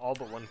throwing all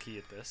but one key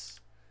at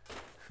this,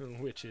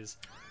 which is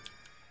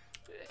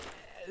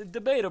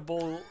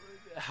debatable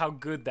how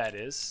good that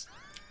is.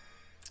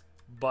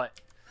 But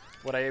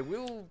what I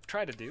will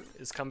try to do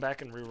is come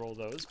back and re-roll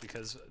those,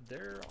 because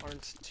there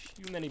aren't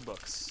too many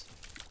books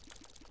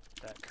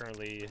that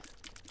currently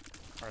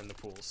are in the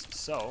pools.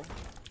 So,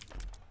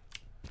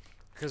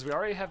 because we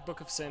already have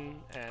Book of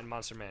Sin and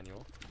Monster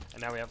Manual,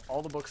 and now we have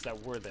all the books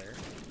that were there.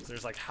 So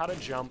there's like How to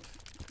Jump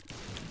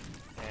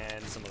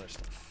and some other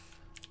stuff.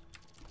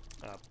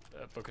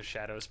 Book of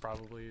Shadows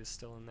probably is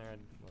still in there. I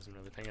wasn't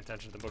really paying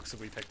attention to the books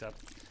that we picked up.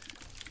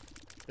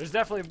 There's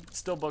definitely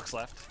still books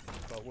left,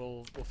 but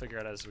we'll figure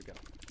it out as we go.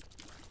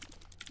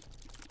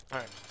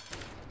 Alright.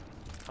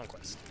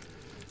 Conquest.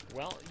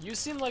 Well, you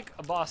seem like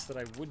a boss that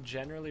I would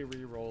generally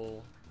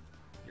re-roll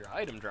your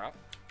item drop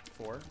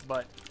for,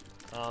 but,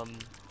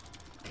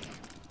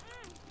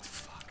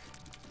 fuck.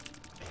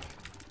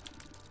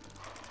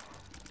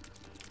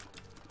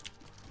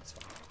 That's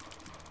fine.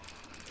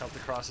 Help the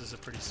Cross is a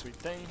pretty sweet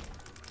thing,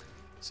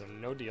 so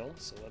no deal.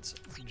 So let's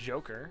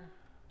Joker.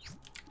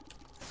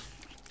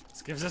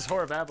 This gives us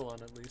Whore of Babylon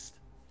at least.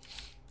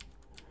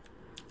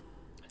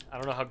 I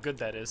don't know how good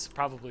that is.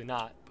 Probably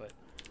not, but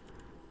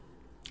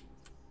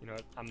you know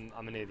what?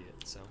 I'm an idiot,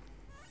 so.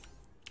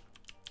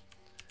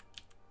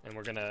 And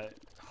we're gonna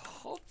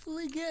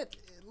hopefully get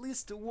at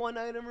least one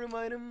item room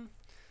item.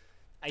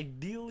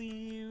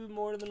 Ideally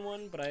more than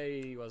one, but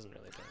I wasn't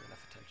really paying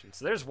enough attention.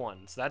 So there's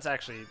one. So that's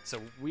actually,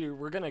 so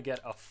we're gonna get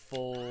a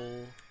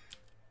full,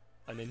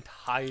 an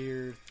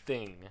entire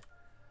thing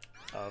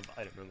of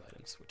item room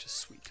items, which is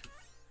sweet.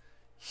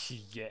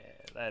 Yeah,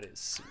 that is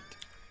sweet.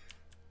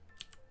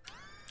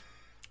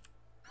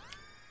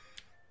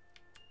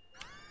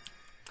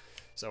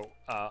 So,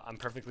 I'm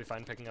perfectly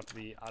fine picking up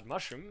the Odd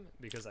Mushroom,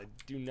 because I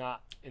do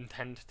not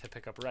intend to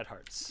pick up red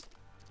hearts.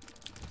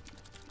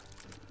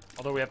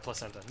 Although we have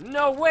Placenta.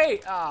 No,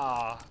 wait!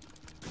 Ah!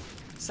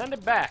 Send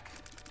it back.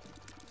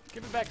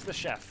 Give it back to the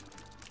chef.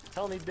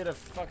 Tell him he did a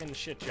fucking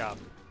shit job.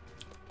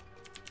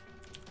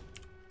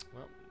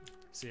 Well,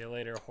 see you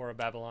later, Whore of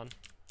Babylon.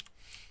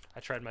 I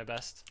tried my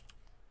best.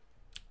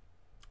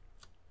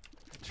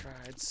 I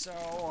tried so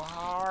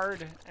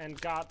hard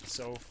and got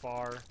so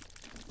far.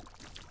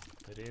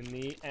 But in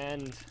the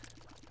end,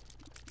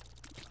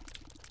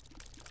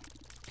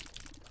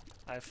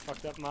 I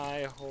fucked up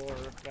my Whore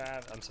of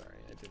Bab. I'm sorry,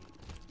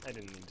 I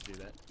didn't mean to do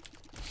that.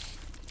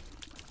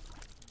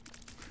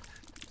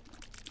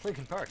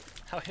 Linkin Park,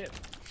 how hip.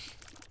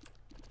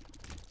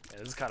 Yeah,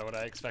 this is kind of what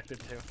I expected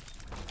too.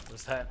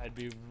 Was that I'd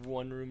be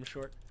one room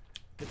short.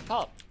 Get the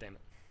pop, damn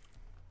it.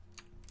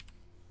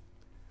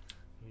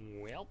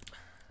 Well,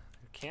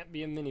 it can't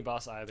be a mini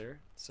boss either,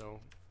 so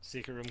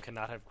secret room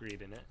cannot have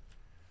greed in it.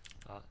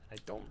 I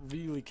don't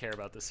really care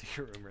about the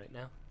secret room right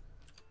now.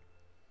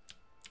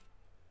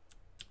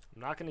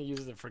 I'm not going to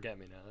use the Forget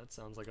Me Now. That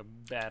sounds like a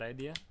bad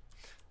idea.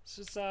 Let's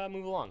just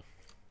move along.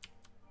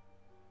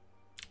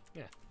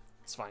 Yeah,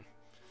 it's fine.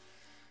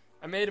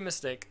 I made a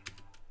mistake.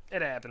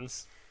 It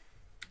happens.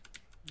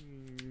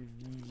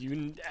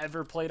 You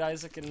ever played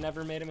Isaac and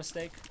never made a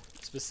mistake?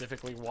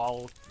 Specifically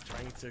while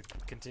trying to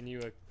continue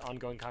an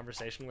ongoing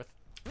conversation with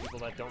People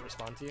that don't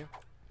respond to you.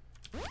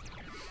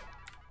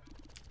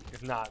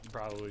 If not,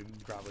 probably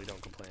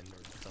don't complain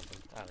or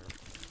something. I don't know.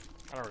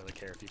 I don't really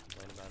care if you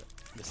complain about it.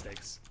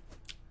 Mistakes.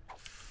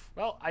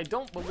 Well, I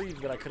don't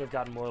believe that I could have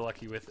gotten more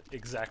lucky with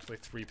exactly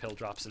 3 pill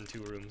drops in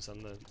 2 rooms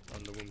on the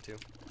Womb 2.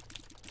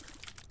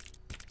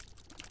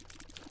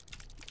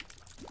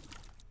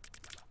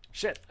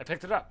 Shit, I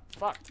picked it up.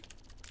 Fuck.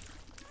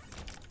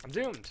 I'm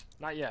doomed.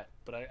 Not yet,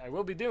 but I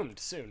will be doomed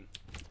soon.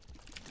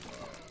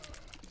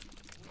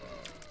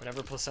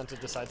 Whenever Placenta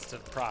decides to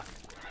proc.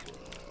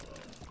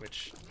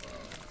 Which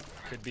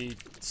could be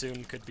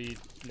soon, could be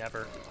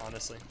never,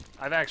 honestly.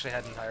 I've actually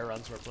had entire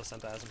runs where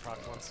Placenta hasn't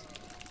procced once.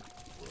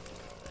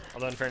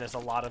 Although in fairness, a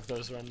lot of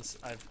those runs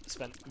I've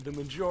spent the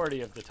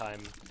majority of the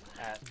time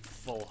at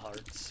full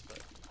hearts, but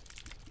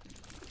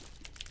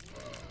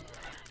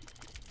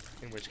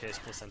in which case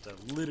Placenta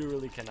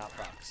literally cannot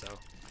proc, so.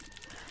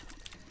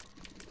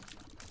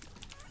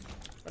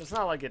 But it's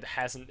not like it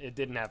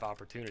didn't have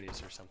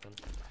opportunities or something.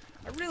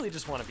 I really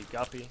just want to be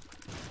Guppy.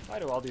 Why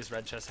do all these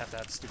red chests have to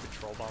have stupid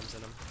troll bombs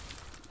in them?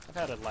 I've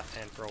had a left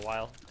hand for a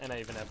while, and I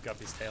even have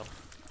Guppy's tail.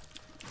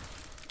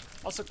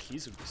 Also,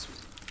 keys would be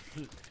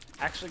sweet.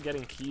 Actually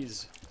getting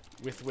keys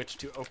with which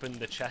to open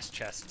the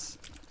chests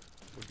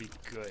would be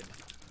good.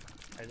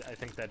 I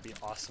think that'd be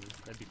awesome.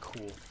 That'd be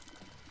cool.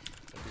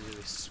 That'd be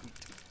really sweet.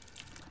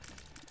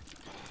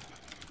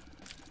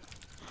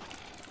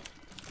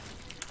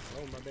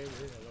 Hello, my baby.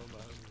 Hello, my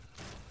honey.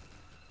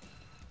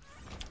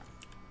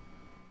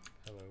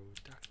 Hello,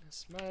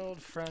 darkness, my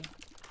old friend.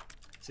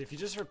 See, if you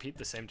just repeat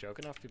the same joke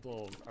enough,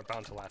 people are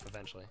bound to laugh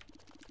eventually.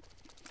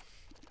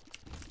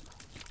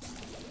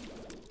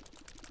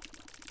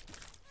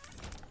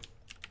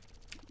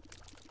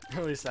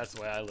 At least that's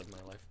the way I live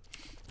my life.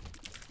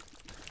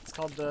 It's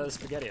called the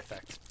spaghetti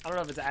effect. I don't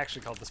know if it's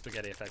actually called the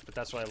spaghetti effect, but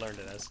that's what I learned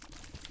it as.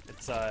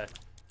 It's,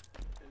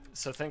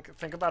 so think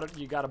about it.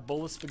 You got a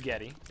bowl of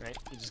spaghetti, right?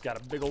 You just got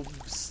a big old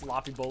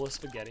sloppy bowl of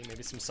spaghetti,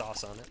 maybe some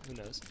sauce on it, who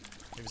knows?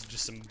 Maybe it's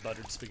just some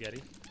buttered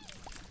spaghetti.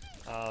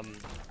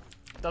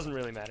 Doesn't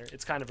really matter.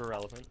 It's kind of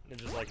irrelevant. I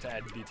just like to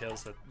add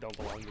details that don't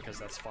belong because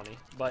that's funny.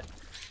 But,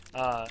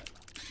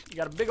 you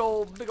got a big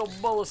old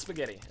bowl of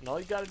spaghetti, and all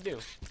you gotta do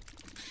is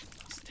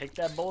take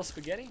that bowl of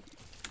spaghetti,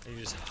 and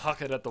you just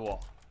huck it at the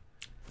wall.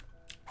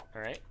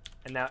 Alright?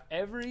 And now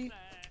every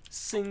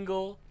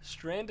single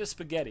strand of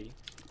spaghetti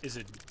is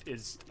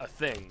a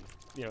thing.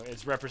 You know,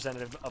 it's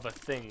representative of a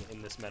thing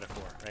in this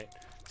metaphor, right?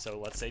 So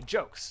let's say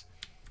jokes.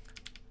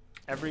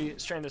 Every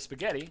strand of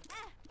spaghetti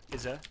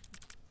is a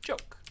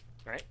joke,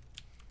 right?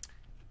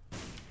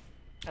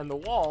 And the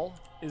wall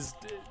is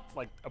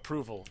like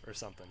approval or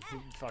something.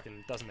 It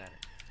fucking doesn't matter.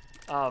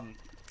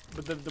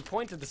 But the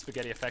point of the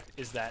spaghetti effect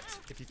is that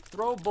if you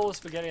throw a bowl of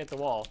spaghetti at the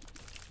wall,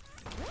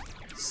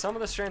 some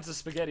of the strands of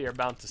spaghetti are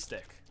bound to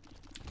stick,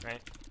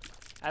 right?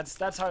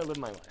 That's how I live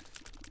my life.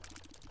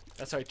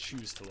 That's how I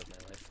choose to live my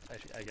life,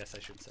 I guess I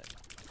should say.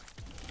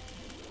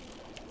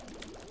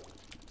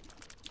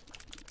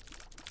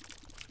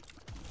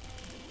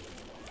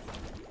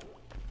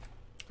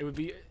 It would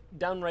be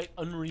downright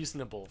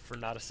unreasonable for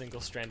not a single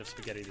strand of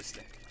spaghetti to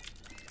stick.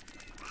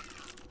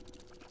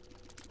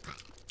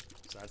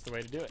 So that's the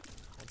way to do it.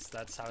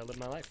 That's how I live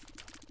my life.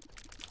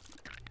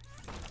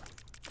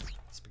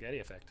 Spaghetti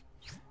effect.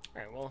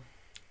 Alright, well,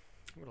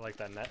 I would like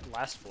that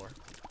last floor.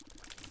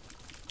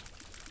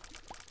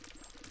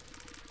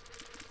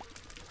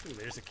 Ooh,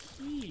 there's a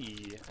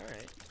key.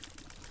 Alright.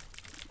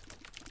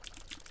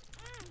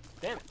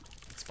 Damn it.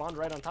 It spawned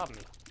right on top of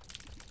me.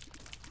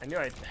 I knew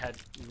I had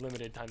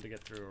limited time to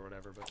get through or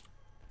whatever, but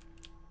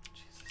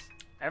Jesus.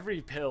 Every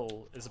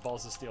pill is a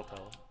Balls of Steel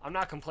pill. I'm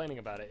not complaining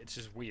about it, it's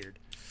just weird.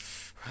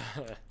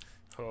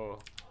 Oh.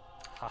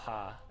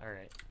 Haha.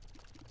 Alright.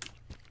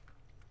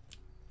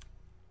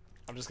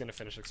 I'm just gonna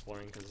finish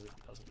exploring because it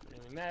doesn't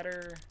really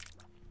matter.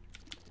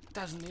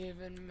 Doesn't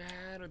even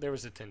matter. There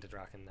was a tinted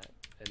rock in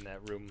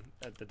that room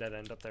at the dead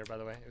end up there, by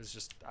the way. It was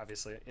just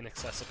obviously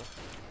inaccessible.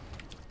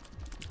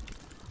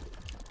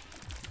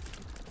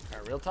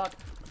 Alright, real talk.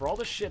 For all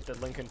the shit that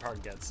Linkin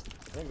Park gets,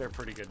 I think they're a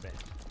pretty good band.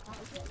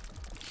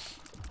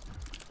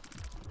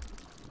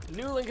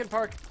 New Linkin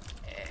Park,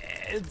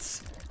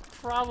 it's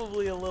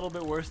probably a little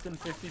bit worse than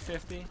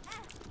 50/50,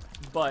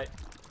 but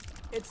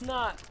it's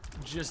not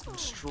just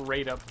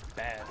straight up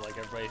bad like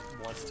everybody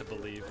wants to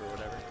believe or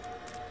whatever.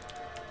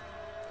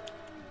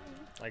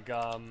 Like,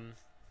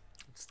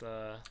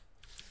 there's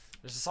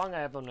a song I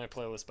have on my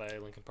playlist by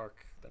Linkin Park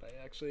that I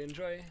actually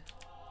enjoy.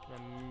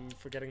 I'm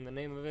forgetting the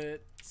name of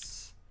it.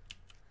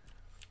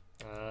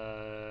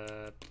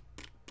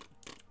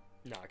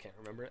 No, I can't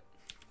remember it.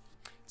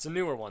 It's a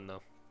newer one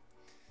though.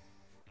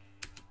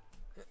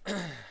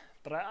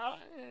 But I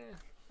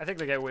think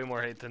they get way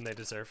more hate than they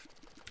deserve.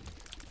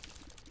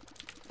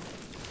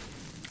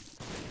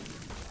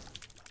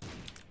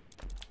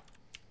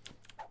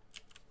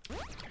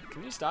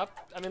 Can you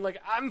stop? I mean,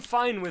 like, I'm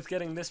fine with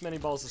getting this many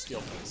Balls of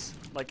Steel pills.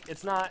 Like,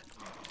 it's not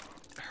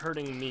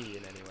hurting me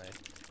in any way.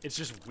 It's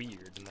just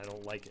weird, and I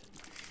don't like it.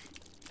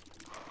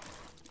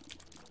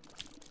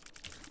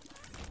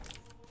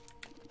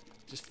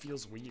 just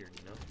feels weird,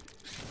 you know?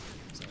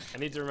 So I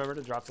need to remember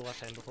to drop the left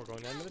hand before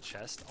going down to the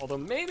chest. Although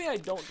maybe I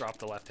don't drop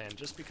the left hand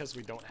just because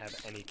we don't have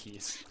any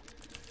keys.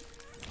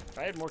 If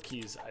I had more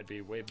keys, I'd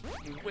be way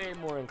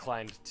more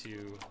inclined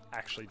to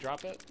actually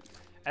drop it.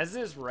 As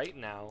it is right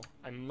now,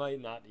 I might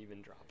not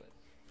even drop it.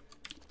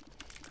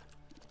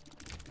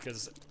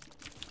 Because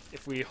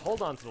if we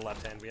hold on to the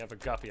left hand, we have a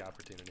guppy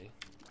opportunity.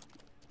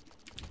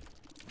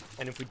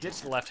 And if we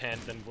ditch the left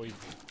hand, then we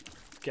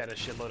get a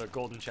shitload of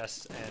golden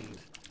chests and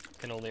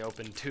can only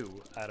open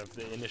 2 out of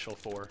the initial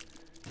 4,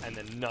 and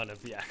then none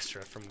of the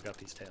extra from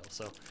Guppy's tail.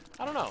 So,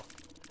 I don't know.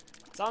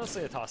 It's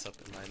honestly a toss-up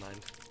in my mind.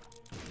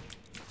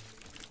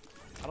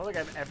 I don't think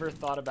I've ever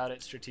thought about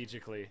it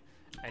strategically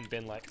and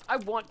been like, I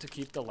want to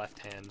keep the left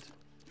hand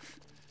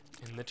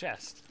in the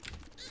chest.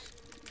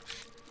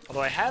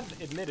 Although I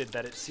have admitted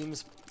that it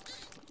seems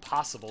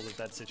possible that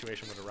that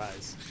situation would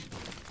arise.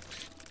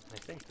 I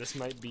think this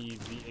might be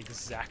the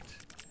exact...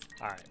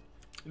 Alright.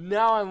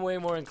 Now I'm way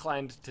more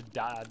inclined to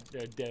drop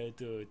it.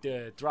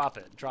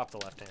 Drop the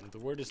left hand. The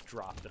word is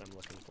drop that I'm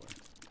looking for.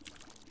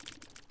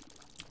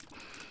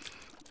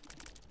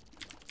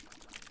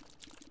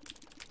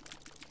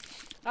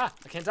 Ah!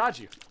 I can't dodge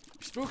you.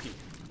 You're spooky.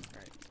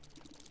 Alright.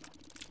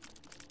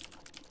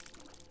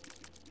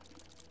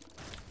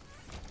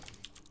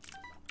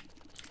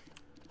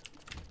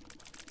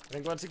 I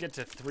think once you get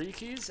to 3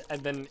 keys,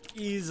 and then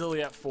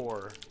easily at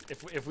 4,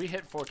 if we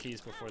hit 4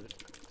 keys before the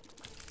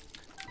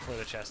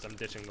chest, I'm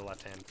ditching the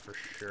left hand for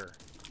sure.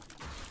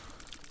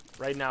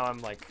 Right now, I'm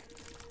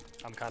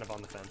kind of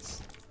on the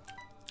fence.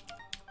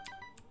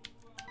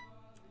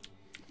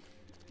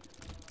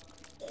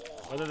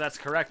 Whether that's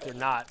correct or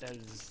not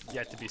is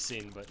yet to be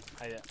seen, but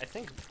I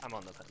think I'm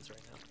on the fence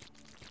right now.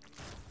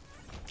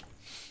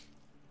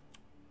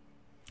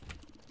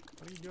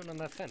 What are you doing on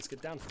that fence?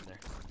 Get down from there.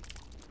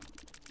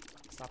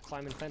 Stop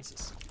climbing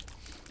fences.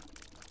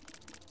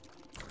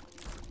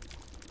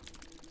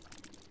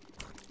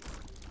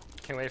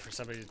 Can't wait for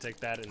somebody to take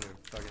that in a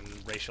fucking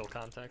racial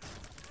context.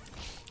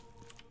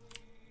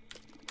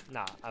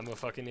 Nah, I'm a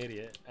fucking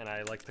idiot, and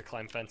I like to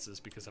climb fences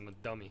because I'm a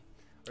dummy.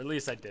 Or at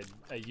least I did.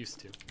 I used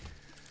to.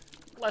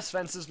 Less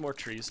fences, more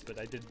trees, but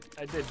I did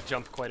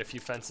jump quite a few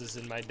fences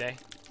in my day.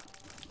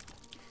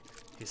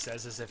 He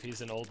says as if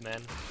he's an old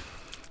man.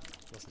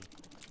 Listen,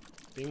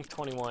 being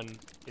 21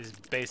 is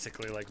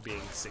basically like being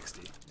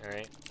 60,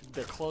 alright?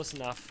 They're close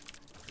enough,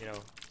 you know.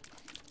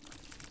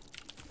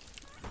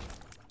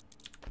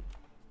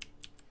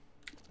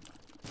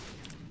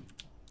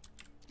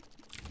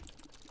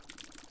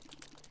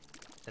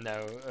 And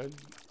now,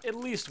 at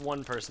least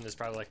one person is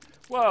probably like,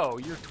 whoa,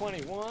 you're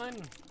 21?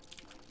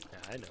 Yeah,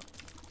 I know.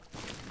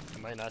 I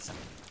might not sound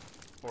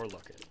or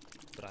look it,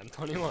 but I'm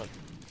 21.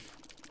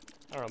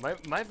 I don't know,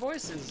 my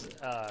voice is,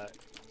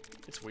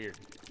 it's weird.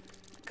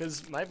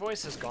 Because my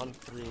voice has gone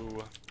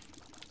through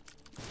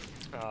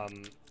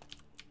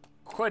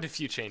quite a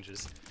few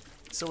changes.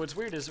 So what's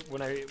weird is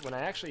when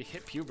I actually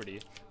hit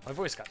puberty, my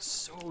voice got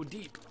so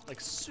deep,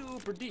 like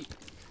super deep.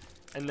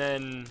 And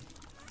then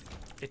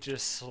it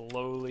just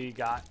slowly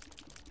got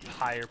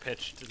higher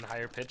pitched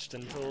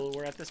until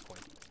we're at this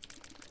point.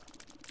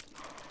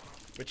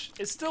 Which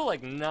is still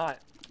like not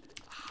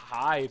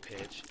high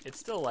pitch. It's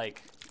still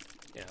like,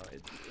 you know,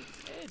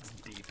 it's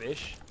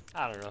deepish.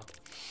 I don't know.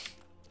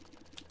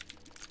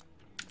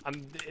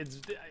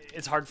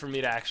 It's hard for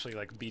me to actually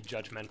like be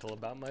judgmental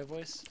about my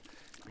voice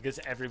because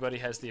everybody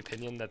has the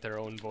opinion that their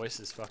own voice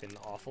is fucking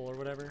awful or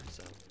whatever.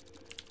 So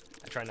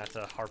I try not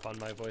to harp on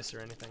my voice or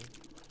anything.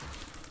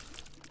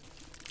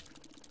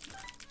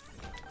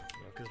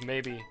 Because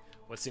maybe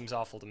what seems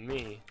awful to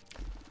me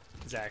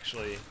is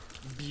actually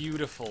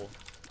beautiful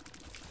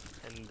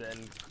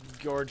and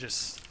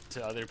gorgeous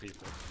to other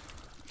people.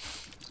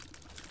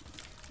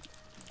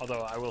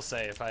 Although I will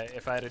say, if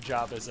I had a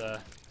job as a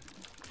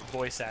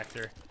voice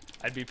actor,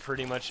 I'd be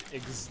pretty much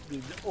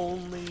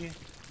only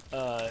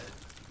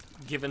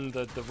given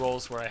the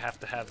roles where I have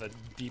to have a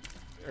deep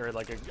or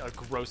like a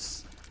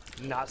gross,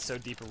 not so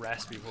deep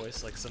raspy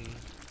voice, like some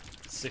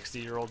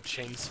 60-year-old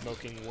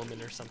chain-smoking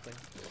woman or something.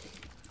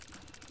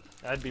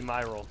 That'd be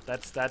my role.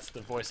 That's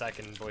the voice I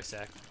can voice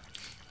act.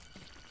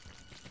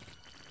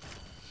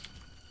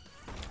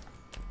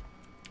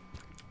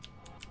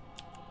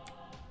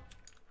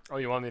 Oh,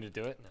 you want me to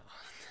do it? No.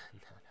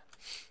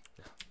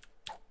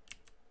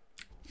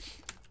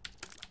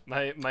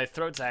 No. My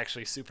throat's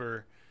actually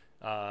super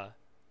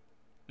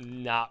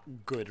not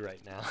good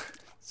right now.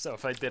 So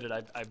if I did it,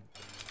 I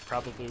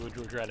probably would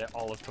regret it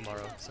all of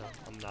tomorrow. So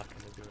I'm not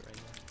gonna do it right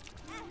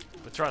now.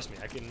 But trust me,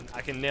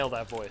 I can nail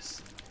that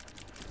voice.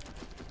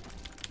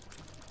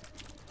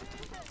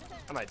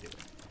 I might do it.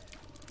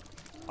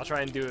 I'll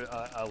try and do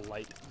a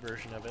light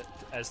version of it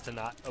as to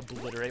not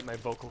obliterate my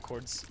vocal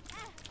cords.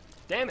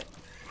 Damn it!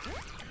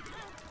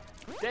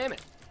 Damn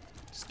it!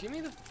 Just give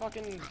me the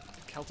fucking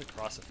Celtic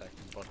Cross effect,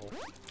 you butthole.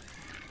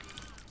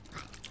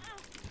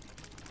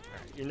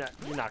 Alright, you're not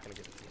gonna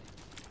give it to me.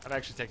 I've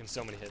actually taken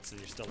so many hits and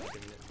you're still not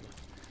giving it to me.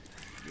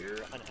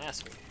 You're an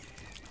asshole.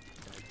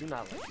 I do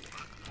not like you.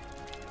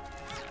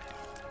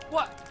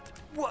 What?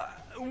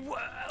 What?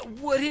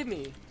 What hit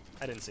me?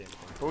 I didn't see anything.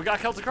 But we got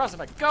Celtic Cross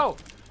effect. Go!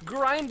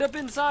 Grind up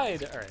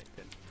inside! Alright,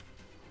 good.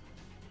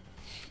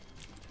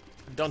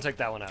 Don't take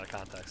that one out of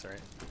context,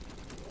 alright?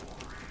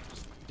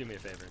 Do me a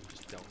favor and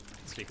just don't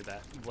speak of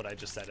that, what I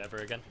just said, ever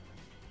again.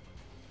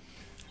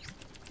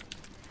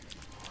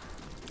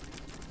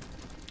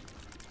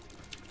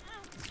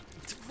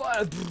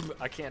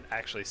 I can't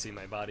actually see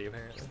my body,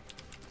 apparently.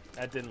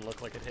 That didn't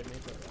look like it hit me,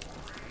 but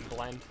I'm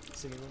blind,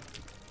 seemingly.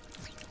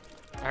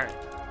 Alright.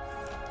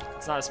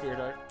 It's not a Spear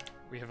Dart.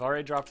 We have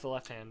already dropped the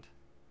left hand.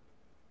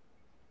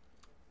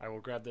 I will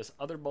grab this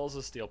other Balls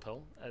of Steel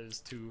pill as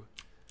to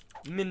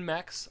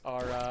min-max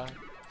our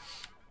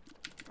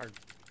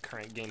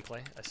current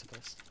gameplay, I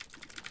suppose.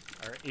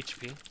 Our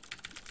HP.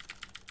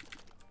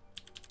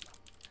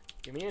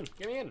 Get me in,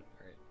 get me in!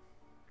 Alright.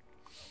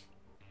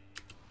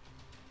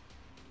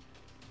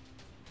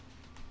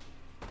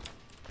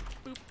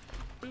 Boop,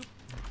 boop,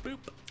 boop.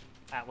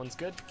 That one's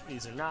good.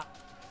 These are not.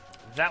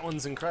 That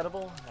one's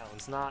incredible. That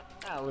one's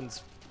not. That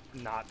one's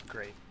not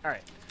great.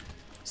 Alright.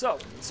 So,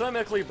 Soy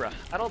Milk Libra.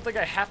 I don't think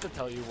I have to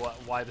tell you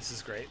why this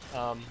is great.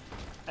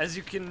 As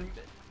you can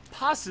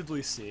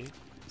possibly see,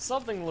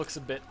 something looks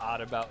a bit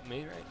odd about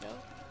me right now.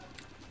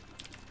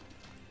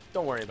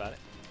 Don't worry about it.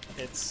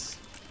 It's...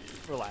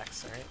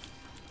 relax, alright?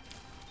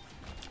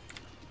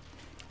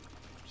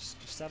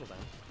 Just settle down.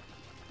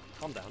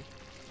 Calm down.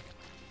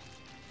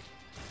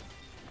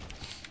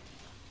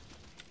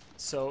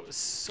 So,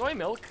 soy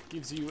milk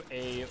gives you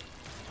a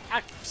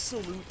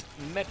absolute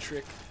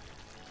metric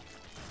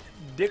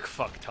dick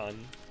fuck ton.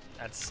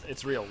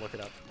 It's real, look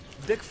it up.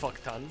 Dick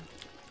fuck ton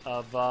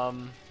of all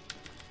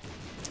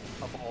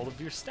of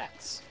your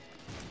stats.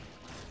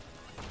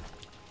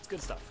 It's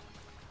good stuff.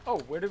 Oh,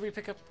 where did we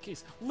pick up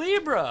keys?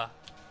 Libra!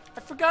 I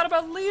forgot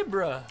about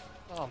Libra!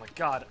 Oh my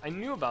god, I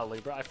knew about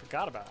Libra, I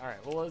forgot about it.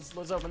 Alright, well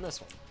let's open this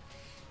one.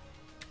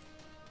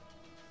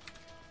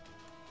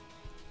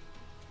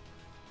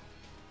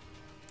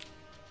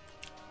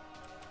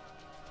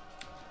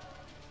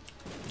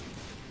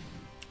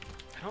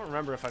 I don't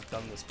remember if I've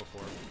done this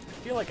before. I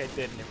feel like I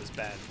did and it was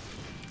bad.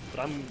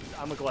 But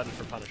I'm a glutton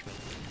for punishment.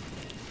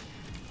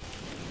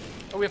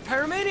 Oh, we have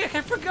Pyromaniac!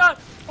 I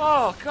forgot!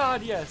 Oh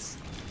god, yes.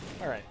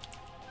 Alright.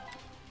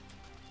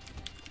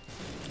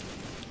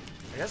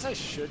 I guess I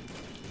should.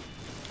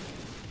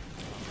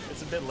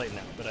 It's a bit late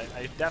now, but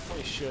I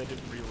definitely should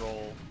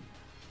re-roll.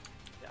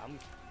 Yeah, I'm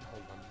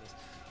holding on to this.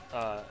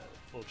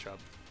 Little chub.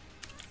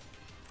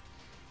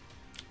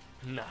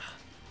 Nah.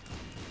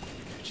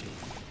 Gucci.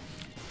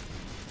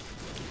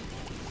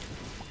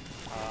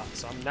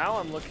 So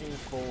I'm looking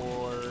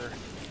for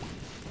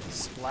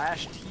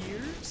splash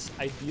tears,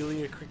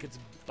 ideally a cricket's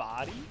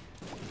body.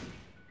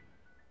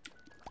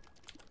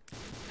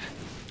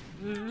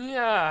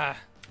 Yeah.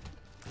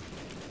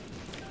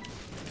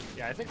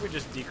 Yeah, I think we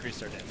just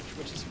decreased our damage,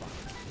 which is fine.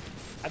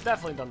 I've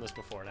definitely done this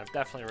before, and I've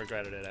definitely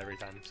regretted it every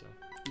time, so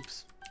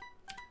oops.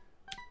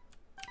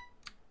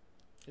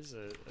 There's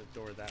a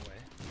door that way.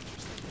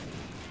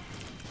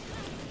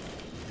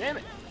 Damn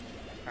it!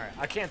 Alright,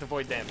 I can't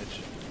avoid damage.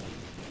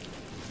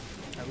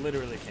 I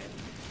literally can't.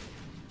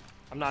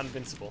 I'm not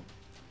invincible.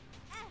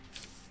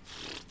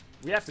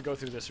 We have to go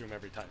through this room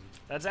every time.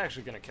 That's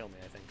actually gonna kill me,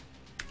 I think.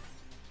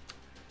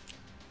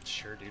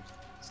 Sure, dude.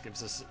 This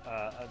gives us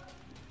a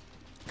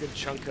good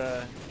chunk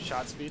of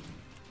shot speed.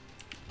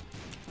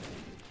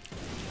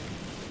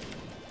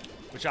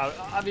 Which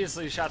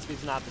obviously shot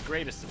speed's not the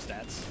greatest of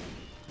stats.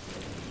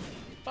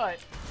 But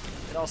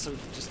it also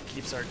just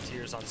keeps our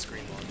tears on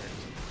screen longer.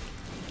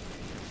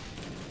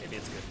 Maybe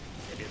it's good.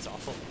 Maybe it's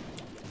awful.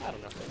 I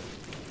don't know.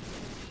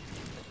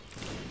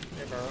 We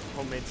have our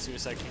homemade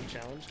Suicide King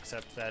challenge,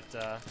 except that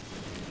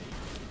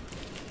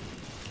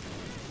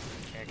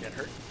can't get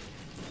hurt.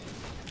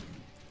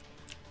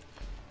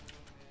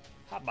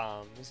 Hot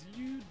bombs.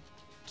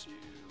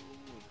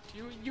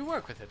 You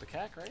work with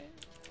Hippocac, right?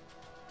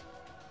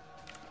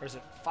 Or is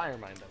it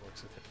Firemind that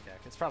works with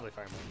Hippocac? It's probably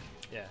Firemind.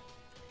 Yeah.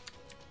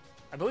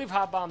 I believe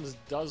Hot Bombs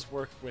does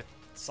work with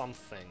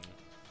something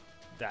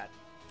that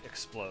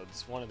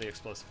explodes. One of the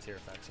explosive tier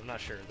effects. I'm not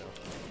sure though.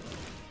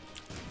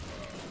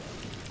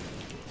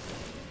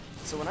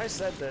 So when I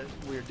said that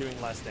we were doing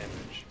less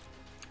damage,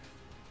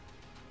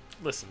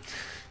 listen,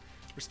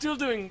 we're still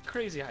doing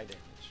crazy high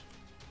damage.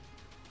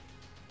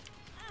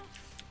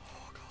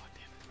 Oh god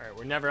damn it. Alright,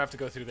 we never have to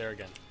go through there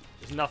again.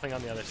 There's nothing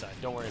on the other side.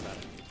 Don't worry about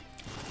it.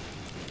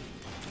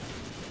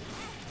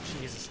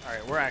 Jesus.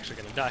 Alright, we're actually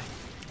gonna die.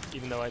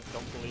 Even though I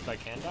don't believe I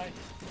can die.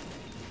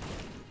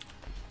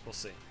 We'll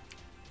see.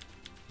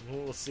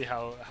 We'll see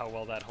how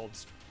well that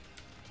holds.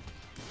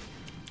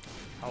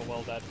 How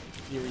well that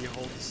theory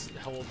holds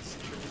true.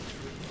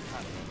 I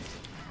don't know.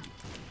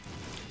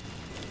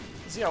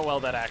 We'll see how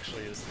well that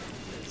actually is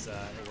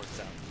it works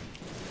out.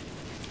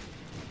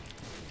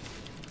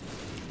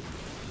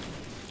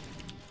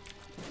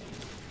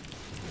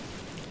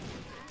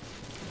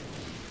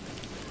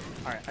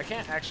 Alright, I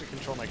can't actually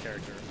control my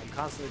character. I'm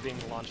constantly being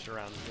launched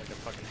around like a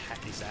fucking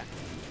hacky sack.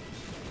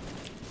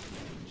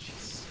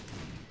 Jeez.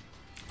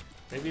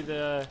 Maybe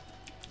the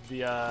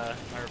the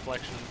my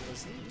reflection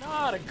was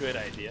not a good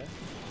idea.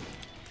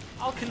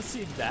 I'll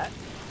concede that.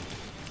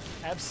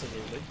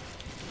 Absolutely.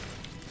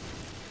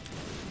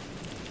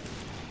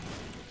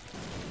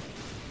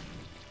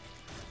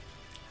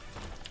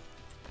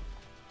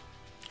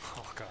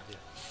 Oh god, yeah.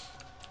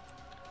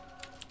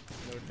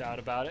 No doubt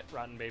about it.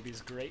 Rotten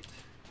Baby's great.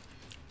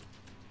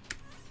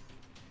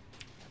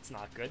 That's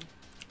not good.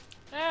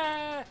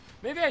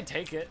 Maybe I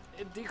take it.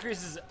 It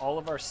decreases all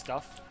of our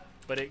stuff,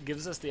 but it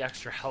gives us the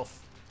extra health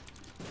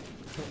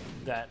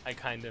that I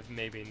kind of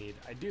maybe need.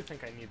 I do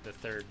think I need the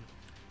third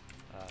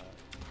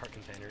heart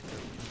container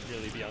to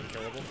really be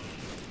unkillable.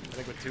 I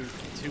think with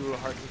two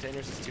heart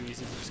containers, it's too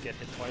easy to just get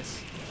hit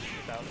twice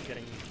without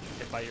getting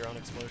hit by your own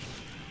explosion.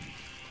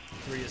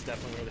 3 is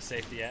definitely where the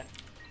safety at.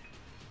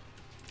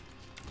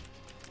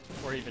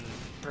 Or even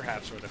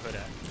perhaps where the hood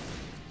at.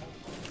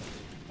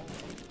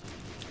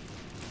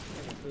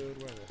 Where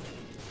the hood?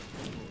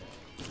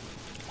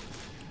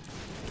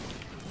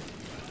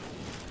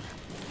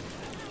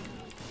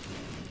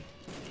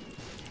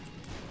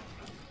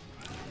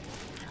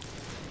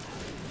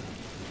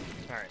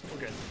 Alright, we're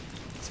good.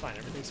 It's fine,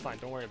 everything's fine,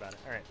 don't worry about it.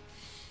 Alright.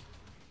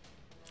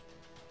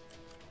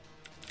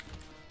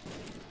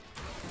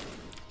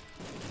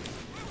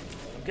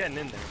 I'm getting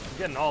in there. I'm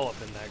getting all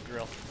up in that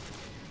grill.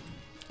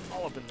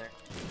 All up in there.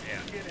 Yeah,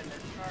 get in there.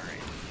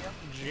 Alright. Yep.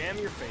 Jam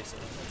your face in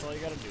it. That's all you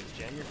gotta do is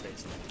jam your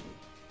face in it.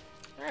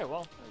 Alright,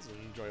 well, that was an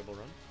enjoyable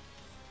run.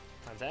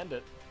 Time to end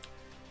it.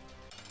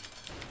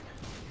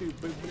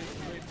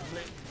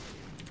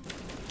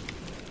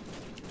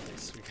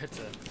 Nice, we get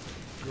to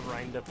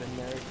grind up in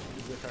there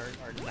with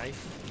our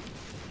knife.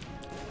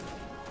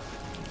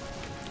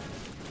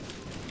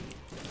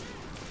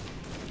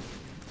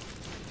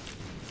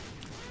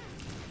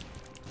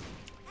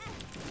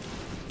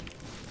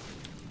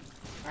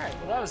 Alright,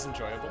 well that was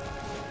enjoyable.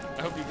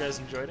 I hope you guys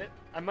enjoyed it.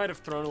 I might have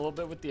thrown a little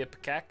bit with the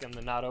Ipecac and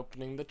the not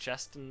opening the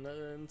chest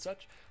and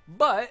such,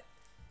 but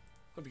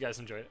hope you guys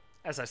enjoyed it.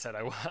 As I said,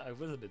 I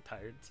was a bit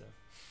tired, so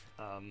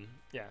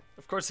yeah.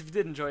 Of course, if you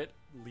did enjoy it,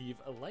 leave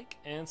a like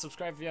and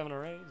subscribe if you haven't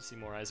already to see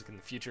more Isaac in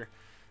the future.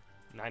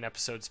 9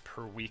 episodes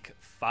per week,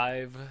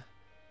 5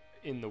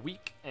 in the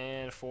week,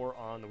 and 4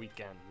 on the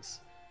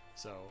weekends.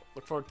 So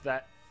look forward to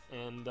that,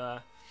 and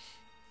I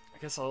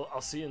guess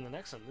I'll see you in the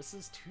next one. This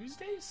is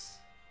Tuesdays?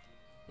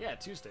 Yeah,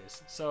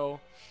 Tuesdays. So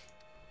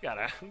we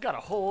got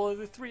a whole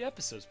other 3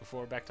 episodes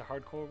before we're back to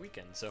hardcore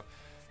weekend. So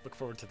look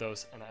forward to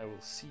those, and I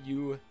will see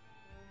you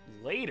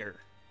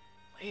later.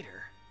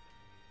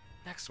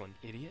 Next one,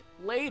 idiot.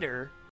 Later.